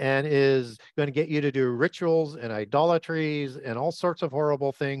and is going to get you to do rituals and idolatries and all sorts of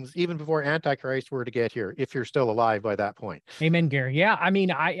horrible things, even before Antichrist were to get here, if you're still alive by that point. Amen, Gary. Yeah, I mean,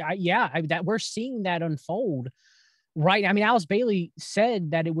 that we're seeing that unfold. Right. I mean, Alice Bailey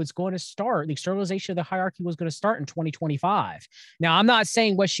said that it was going to start, the externalization of the hierarchy was going to start in 2025. Now, I'm not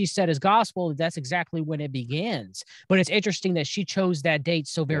saying what she said is gospel. That's exactly when it begins. But it's interesting that she chose that date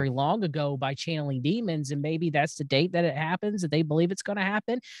so very long ago by channeling demons. And maybe that's the date that it happens, that they believe it's going to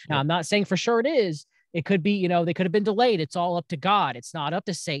happen. Now, I'm not saying for sure it is. It could be, they could have been delayed. It's all up to God. It's not up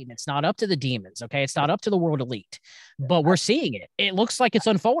to Satan. It's not up to the demons. Okay. It's not up to the world elite, but we're seeing it. It looks like it's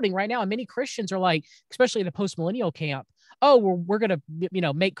unfolding right now. And many Christians are like, especially in the post-millennial camp, oh, we're going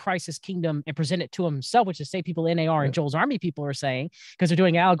to, make Christ his kingdom and present it to himself, which is say people NAR and Joel's Army people are saying, because they're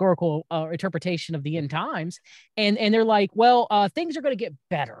doing allegorical interpretation of the end times. And they're like, well, things are going to get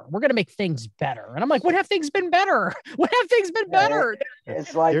better. We're going to make things better. And I'm like, when have things been better? When have things been better?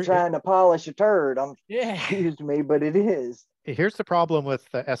 It's like trying to polish a turd. Yeah. Excuse me, but it is. Here's the problem with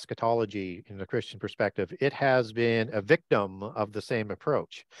eschatology in the Christian perspective. It has been a victim of the same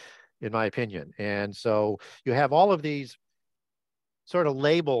approach, in my opinion. And so you have all of these sort of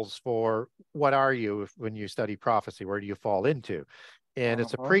labels for what are you when you study prophecy, where do you fall into? And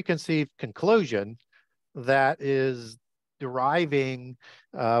it's a preconceived conclusion that is deriving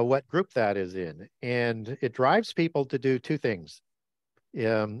what group that is in. And it drives people to do two things.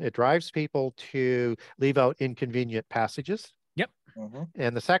 It drives people to leave out inconvenient passages. Yep.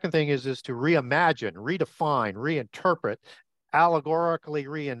 And the second thing is to reimagine, redefine, reinterpret, allegorically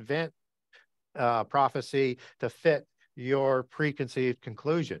reinvent prophecy to fit your preconceived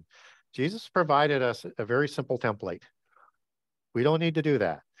conclusion. Jesus provided us a very simple template. We don't need to do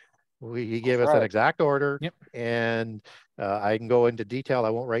that. He gave us an exact order, and I can go into detail.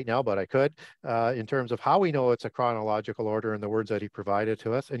 I won't right now, but I could, in terms of how we know it's a chronological order in the words that he provided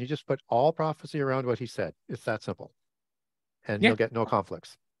to us. And you just put all prophecy around what he said. It's that simple. And you'll get no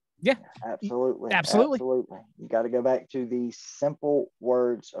conflicts. Yeah, absolutely. Absolutely. You got to go back to the simple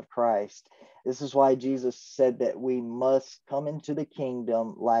words of Christ. This is why Jesus said that we must come into the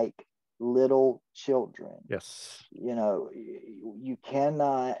kingdom like little children. Yes. You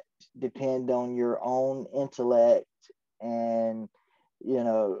cannot depend on your own intellect and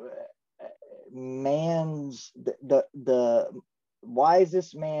man's the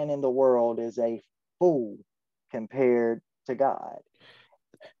wisest man in the world is a fool compared to God.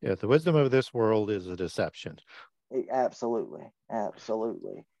 Yeah, the wisdom of this world is a deception. Absolutely,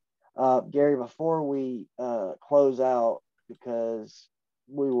 absolutely. Gary, before we close out, because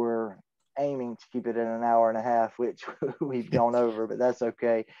we were aiming to keep it in an hour and a half, which we've gone over, but that's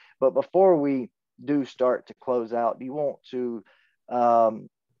okay. But before we do start to close out, do you want to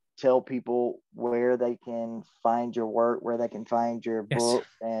tell people where they can find your work, where they can find your book,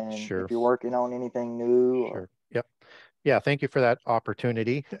 and Sure. if you're working on anything new? Sure. Yep. Yeah, thank you for that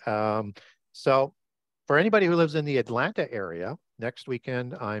opportunity. So for anybody who lives in the Atlanta area, next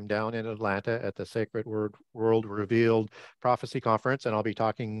weekend I'm down in Atlanta at the Sacred World Revealed Prophecy Conference, and I'll be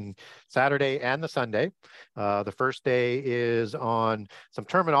talking Saturday and the Sunday. The first day is on some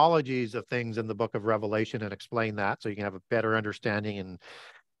terminologies of things in the book of Revelation and explain that so you can have a better understanding.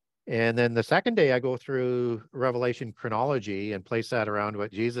 And then the second day, I go through Revelation chronology and place that around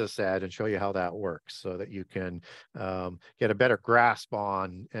what Jesus said and show you how that works so that you can get a better grasp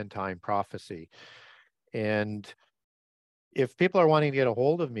on end time prophecy. And if people are wanting to get a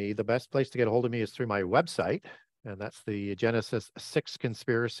hold of me, the best place to get a hold of me is through my website. And that's the Genesis 6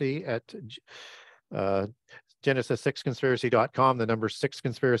 Conspiracy at Genesis6conspiracy.com, the number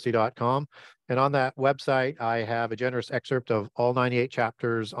 6conspiracy.com. And on that website, I have a generous excerpt of all 98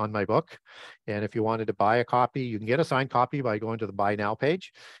 chapters on my book. And if you wanted to buy a copy, you can get a signed copy by going to the Buy Now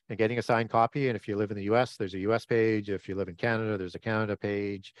page and getting a signed copy. And if you live in the US, there's a US page. If you live in Canada, there's a Canada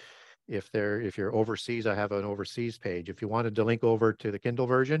page. If you're overseas, I have an overseas page. If you wanted to link over to the Kindle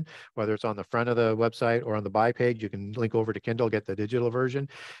version, whether it's on the front of the website or on the buy page, you can link over to Kindle, get the digital version.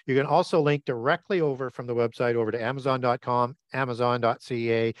 You can also link directly over from the website over to Amazon.com,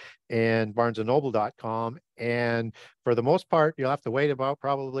 Amazon.ca, and BarnesandNoble.com. And for the most part, you'll have to wait about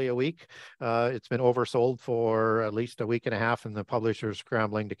probably a week. It's been oversold for at least a week and a half, and the publisher's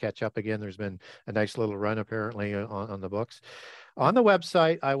scrambling to catch up again. There's been a nice little run apparently on the books. On the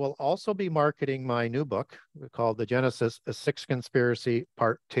website, I will also be marketing my new book called The Genesis 6 Conspiracy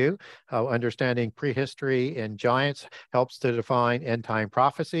Part 2, How Understanding Prehistory and Giants Helps to Define End Time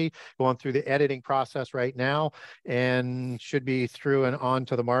Prophecy. Going through the editing process right now and should be through and on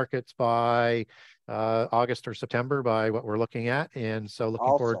to the markets by August or September by what we're looking at. And so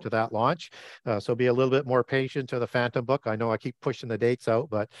looking forward to that launch. So be a little bit more patient to the Phantom book. I know I keep pushing the dates out,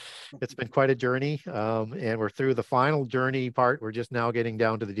 but it's been quite a journey. And we're through the final journey part. We're just now getting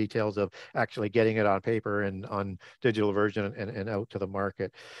down to the details of actually getting it on paper and on digital version and out to the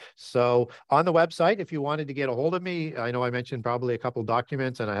market. So on the website, if you wanted to get a hold of me, I know I mentioned probably a couple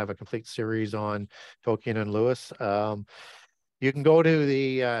documents and I have a complete series on Tolkien and Lewis. You can go to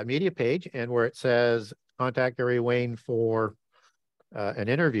the media page and where it says contact Gary Wayne for an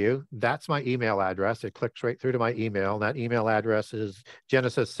interview, that's my email address. It clicks right through to my email. That email address is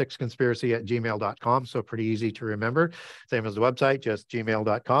genesis6conspiracy@gmail.com. So pretty easy to remember. Same as the website, just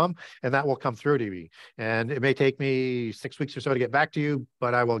gmail.com. And that will come through to me. And it may take me 6 weeks or so to get back to you,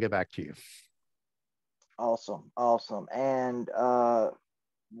 but I will get back to you. Awesome. Awesome. And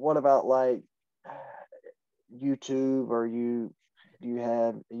what about like YouTube, or do you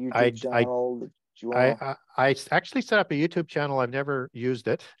have a YouTube channel that you want? I actually set up a YouTube channel. I've never used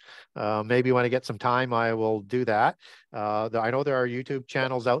it. Maybe when I get some time, I will do that. I know there are YouTube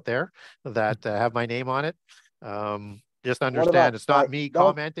channels out there that have my name on it. Just understand it's not me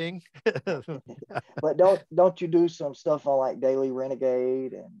commenting. But don't you do some stuff on like Daily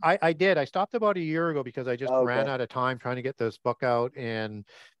Renegade? And I did. I stopped about a year ago because I just ran out of time trying to get this book out, and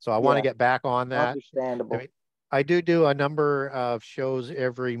so I want to get back on that. Understandable. I do a number of shows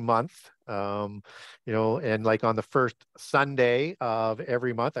every month, you know, and like on the first Sunday of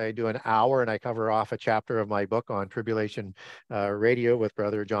every month, I do an hour and I cover off a chapter of my book on Tribulation Radio with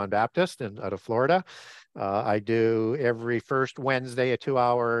Brother John Baptist out of Florida. I do every first Wednesday a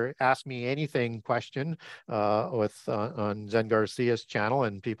 2-hour Ask Me Anything question on Zen Garcia's channel,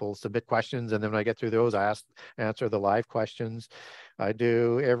 and people submit questions, and then when I get through those, I answer the live questions. I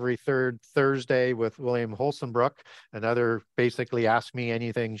do every third Thursday with William Holstenbrook, another basically Ask Me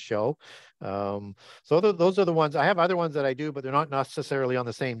Anything show. So those are the ones. I have other ones that I do, but they're not necessarily on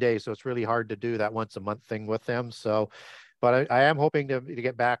the same day. So it's really hard to do that once a month thing with them. So, but I am hoping to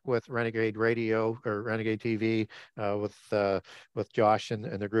get back with Renegade Radio or Renegade TV with Josh and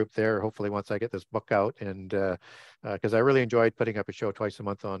the group there. Hopefully once I get this book out, and because I really enjoyed putting up a show twice a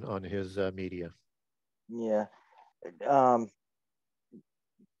month on his media. Yeah.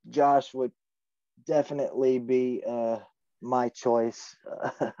 Josh would definitely be my choice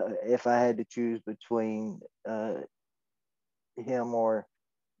if I had to choose between him or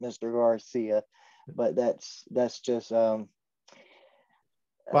Mr. Garcia, but that's just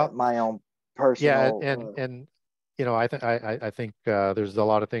Well, my own yeah, personal. and you know, I think there's a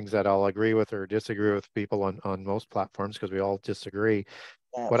lot of things that I'll agree with or disagree with people on most platforms because we all disagree.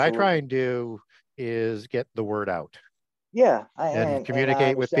 What I try Absolutely. and do is get the word out Yeah, and and I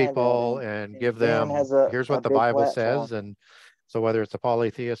communicate with understand that, people and and give Ben them, has here's a what the big Bible platform. says. And so whether it's a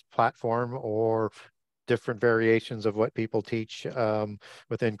polytheist platform or different variations of what people teach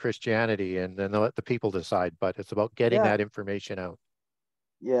within Christianity, and then they'll let the people decide, but it's about getting Yeah, that information out.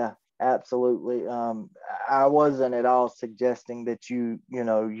 yeah, absolutely. I wasn't at all suggesting that you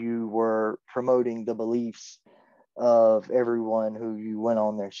were promoting the beliefs of everyone who you went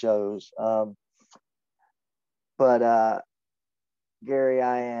on their shows. But Gary,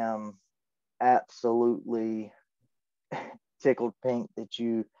 I am absolutely tickled pink that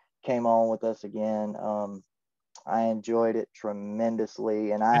you came on with us again. I enjoyed it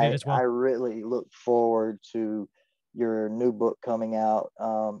tremendously, and I did as I well. really look forward to your new book coming out.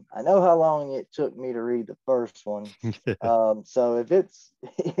 I know how long it took me to read the first one, so if it's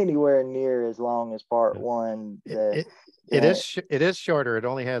anywhere near as long as part one, It, the it, then it is shorter. It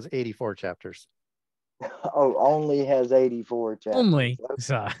only has 84 chapters. oh, only has 84 chapters. Only. Okay.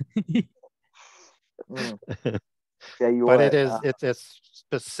 So. Tell you But what, it's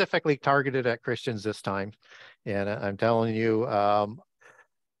specifically targeted at Christians this time. And I'm telling you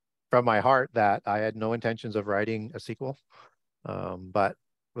from my heart that I had no intentions of writing a sequel. But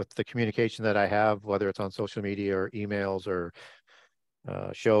with the communication that I have, whether it's on social media or emails or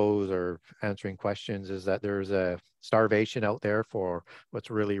shows or answering questions, is that there's a starvation out there for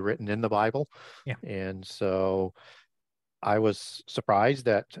what's really written in the Bible. Yeah. And so I was surprised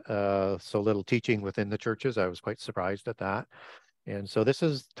at so little teaching within the churches. I was quite surprised at that. And so this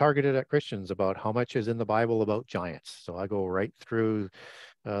is targeted at Christians about how much is in the Bible about giants. So I go right through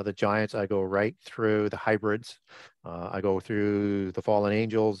the giants. I go right through the hybrids. I go through the fallen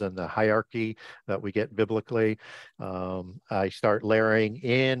angels and the hierarchy that we get biblically. I start layering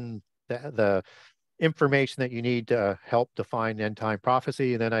in the information that you need to help define end time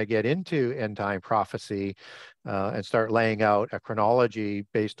prophecy. And then I get into end time prophecy and start laying out a chronology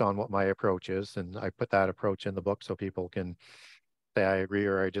based on what my approach is. And I put that approach in the book so people can say I agree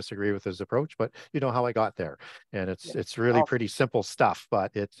or I disagree with his approach, but you know how I got there. And it's really awesome. pretty simple stuff,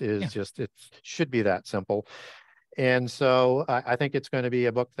 but it is just, it should be that simple. And so I think it's going to be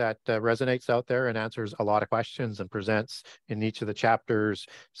a book that resonates out there and answers a lot of questions and presents in each of the chapters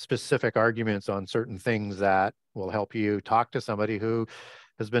specific arguments on certain things that will help you talk to somebody who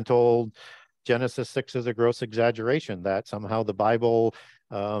has been told Genesis 6 is a gross exaggeration, that somehow the Bible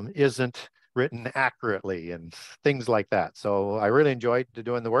isn't written accurately and things like that. So I really enjoyed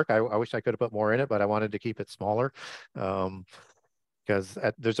doing the work. I wish I could have put more in it, but I wanted to keep it smaller. Because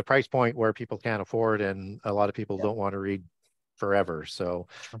there's a price point where people can't afford, and a lot of people don't want to read forever. So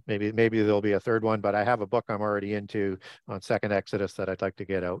maybe there'll be a third one, but I have a book I'm already into on Second Exodus that I'd like to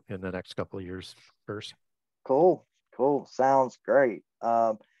get out in the next couple of years first. Cool. Sounds great.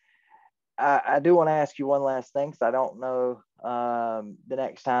 I do want to ask you one last thing, because I don't know the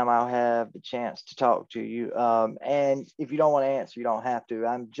next time I'll have the chance to talk to you. And if you don't want to answer, you don't have to.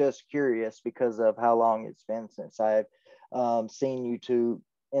 I'm just curious because of how long it's been since I've seen you two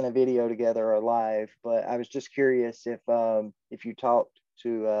in a video together or live. But I was just curious if you talked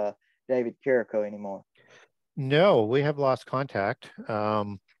to David Carrico anymore. No, we have lost contact.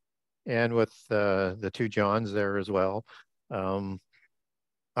 And with the two Johns there as well.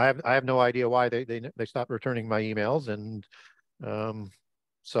 I have no idea why they stopped returning my emails, and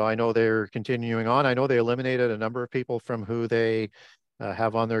so I know they're continuing on. I know they eliminated a number of people from who they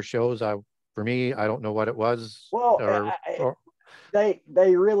have on their shows. For me, I don't know what it was. Well,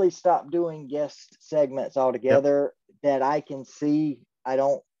 they really stopped doing guest segments altogether. That I can see. I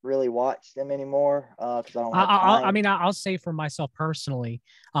don't really watch them anymore because I don't have time. I'll say for myself personally,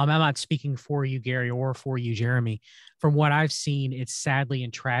 I'm not speaking for you, Gary, or for you, Jeremy. From what I've seen, it's sadly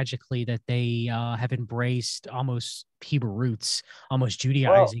and tragically that they have embraced almost Hebrew roots, almost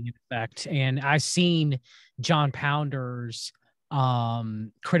Judaizing in effect. And I've seen John Pounders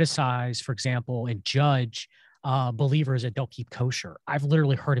criticize, for example, and judge believers that don't keep kosher. I've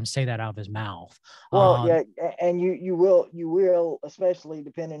literally heard him say that out of his mouth. Well, yeah, and you will, especially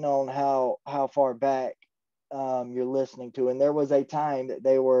depending on how far back you're listening to. And there was a time that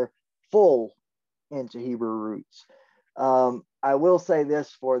they were full into Hebrew roots. I will say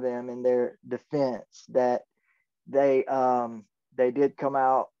this for them in their defense, that they did come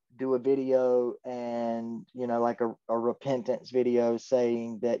out, do a video, and like a repentance video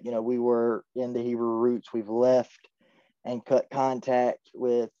saying that we were in the Hebrew roots, we've left and cut contact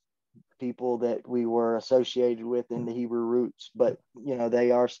with people that we were associated with in the Hebrew roots, but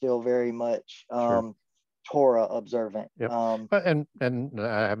they are still very much Sure. Torah observant. Yep. And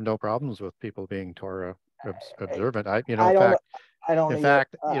I have no problems with people being Torah observant. I in don't, fact, I don't, in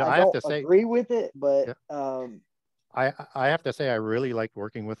fact, I I have don't to say, agree with it, but yeah. I have to say I really liked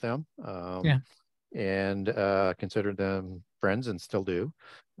working with them. Yeah. And considered them friends and still do,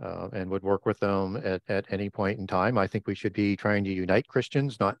 and would work with them at any point in time. I think we should be trying to unite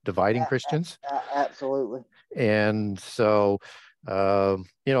Christians, not dividing Christians. Absolutely. And so, so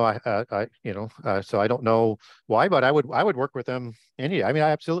I don't know why, but I would work with them I mean, I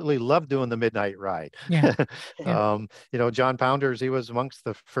absolutely love doing the midnight ride. Yeah. John Pounders, he was amongst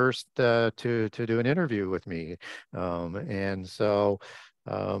the first to do an interview with me. And so,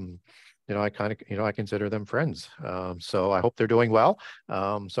 I consider them friends. So I hope they're doing well.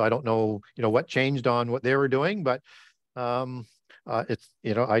 So I don't know, what changed on what they were doing, but it's,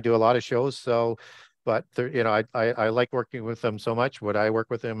 I do a lot of shows. So, but I like working with them so much. Would I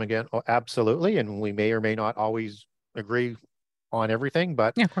work with them again? Oh, absolutely. And we may or may not always agree on everything,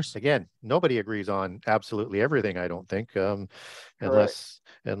 but yeah, of course. again, nobody agrees on absolutely everything, I don't think, unless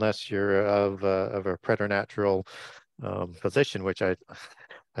you're of a preternatural position, which I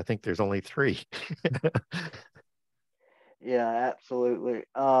think there's only 3. Yeah, absolutely.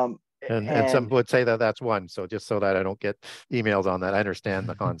 And some would say that that's 1. So just so that I don't get emails on that, I understand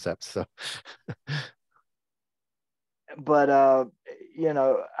the concepts. So, but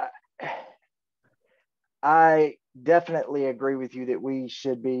I definitely agree with you that we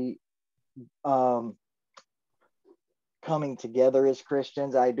should be coming together as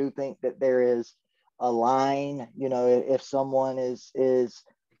Christians. I do think that there is a line, if someone is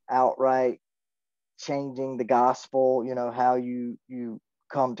outright changing the gospel, how you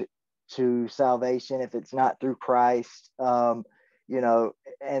come to salvation if it's not through Christ, and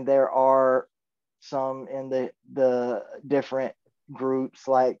there are some in the different groups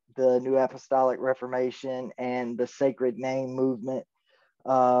like the New Apostolic Reformation and the Sacred Name movement,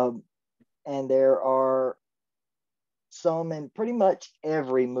 and there are some in pretty much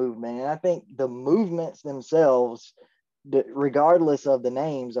every movement. And I think the movements themselves, regardless of the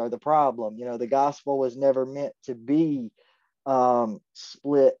names, are the problem. The gospel was never meant to be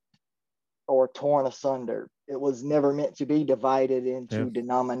split or torn asunder. It was never meant to be divided into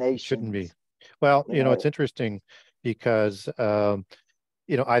denominations. It shouldn't be. Well, it's interesting because,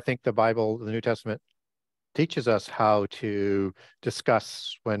 I think the Bible, the New Testament, teaches us how to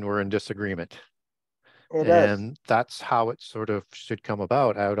discuss when we're in disagreement. And that's how it sort of should come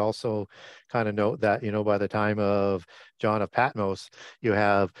about. I would also kind of note that, by the time of John of Patmos, you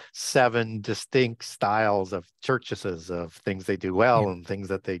have 7 distinct styles of churches, of things they do well and things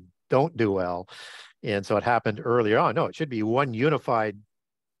that they don't do well. And so it happened earlier on. No, it should be one unified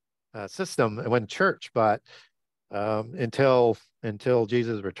system, one church. But until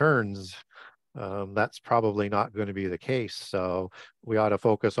Jesus returns, that's probably not going to be the case. So we ought to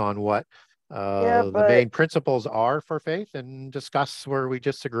focus on what the main principles are for faith and discuss where we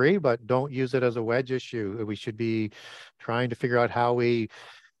disagree, but don't use it as a wedge issue. We should be trying to figure out how we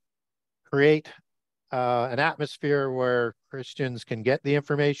create an atmosphere where Christians can get the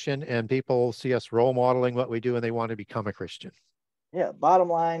information and people see us role modeling what we do and they want to become a Christian. Yeah, bottom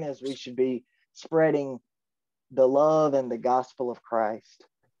line is we should be spreading the love and the gospel of Christ.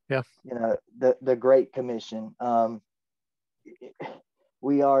 Yeah. The Great Commission.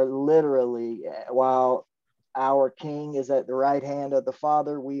 We are literally, while our King is at the right hand of the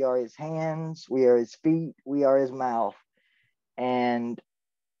Father, we are his hands, we are his feet, we are his mouth. And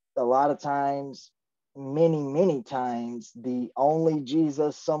a lot of times, many times, the only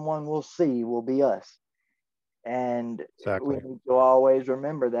Jesus someone will see will be us. And we need to always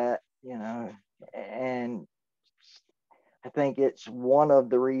remember that, and I think it's one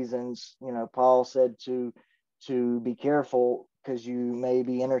of the reasons, Paul said to be careful because you may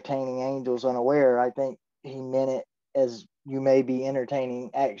be entertaining angels unaware. I think he meant it as you may be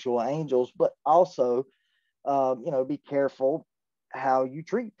entertaining actual angels, but also, be careful how you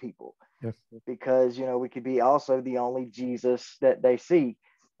treat people. Yes. Because, we could be also the only Jesus that they see.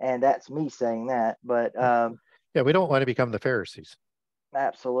 And that's me saying that. But we don't want to become the Pharisees.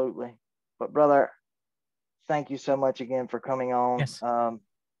 Absolutely. But brother, thank you so much again for coming on. Yes.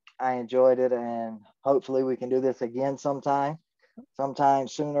 I enjoyed it, and hopefully we can do this again sometime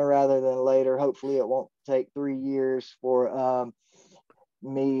sooner rather than later. Hopefully it won't take 3 years for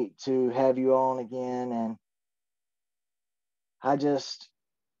me to have you on again. And I just,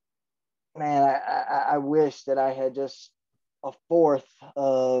 man, I wish that I had just a fourth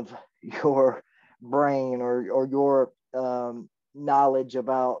of your brain or your knowledge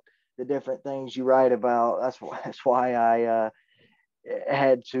about the different things you write about. That's why I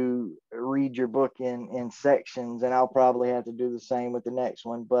had to read your book in sections, and I'll probably have to do the same with the next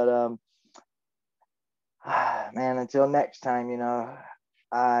one. But man, until next time,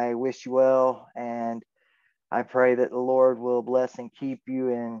 I wish you well, and I pray that the Lord will bless and keep you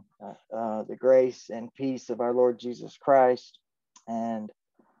in the grace and peace of our Lord Jesus Christ. And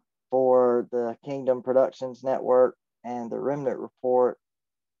for the Kingdom Productions Network and the Remnant Report,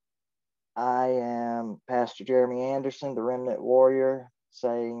 I am Pastor Jeremy Anderson, the Remnant Warrior,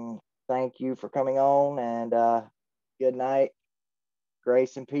 saying thank you for coming on, and good night.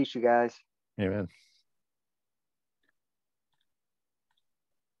 Grace and peace, you guys. Amen.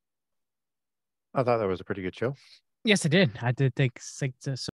 I thought that was a pretty good show. Yes, I did. I did think so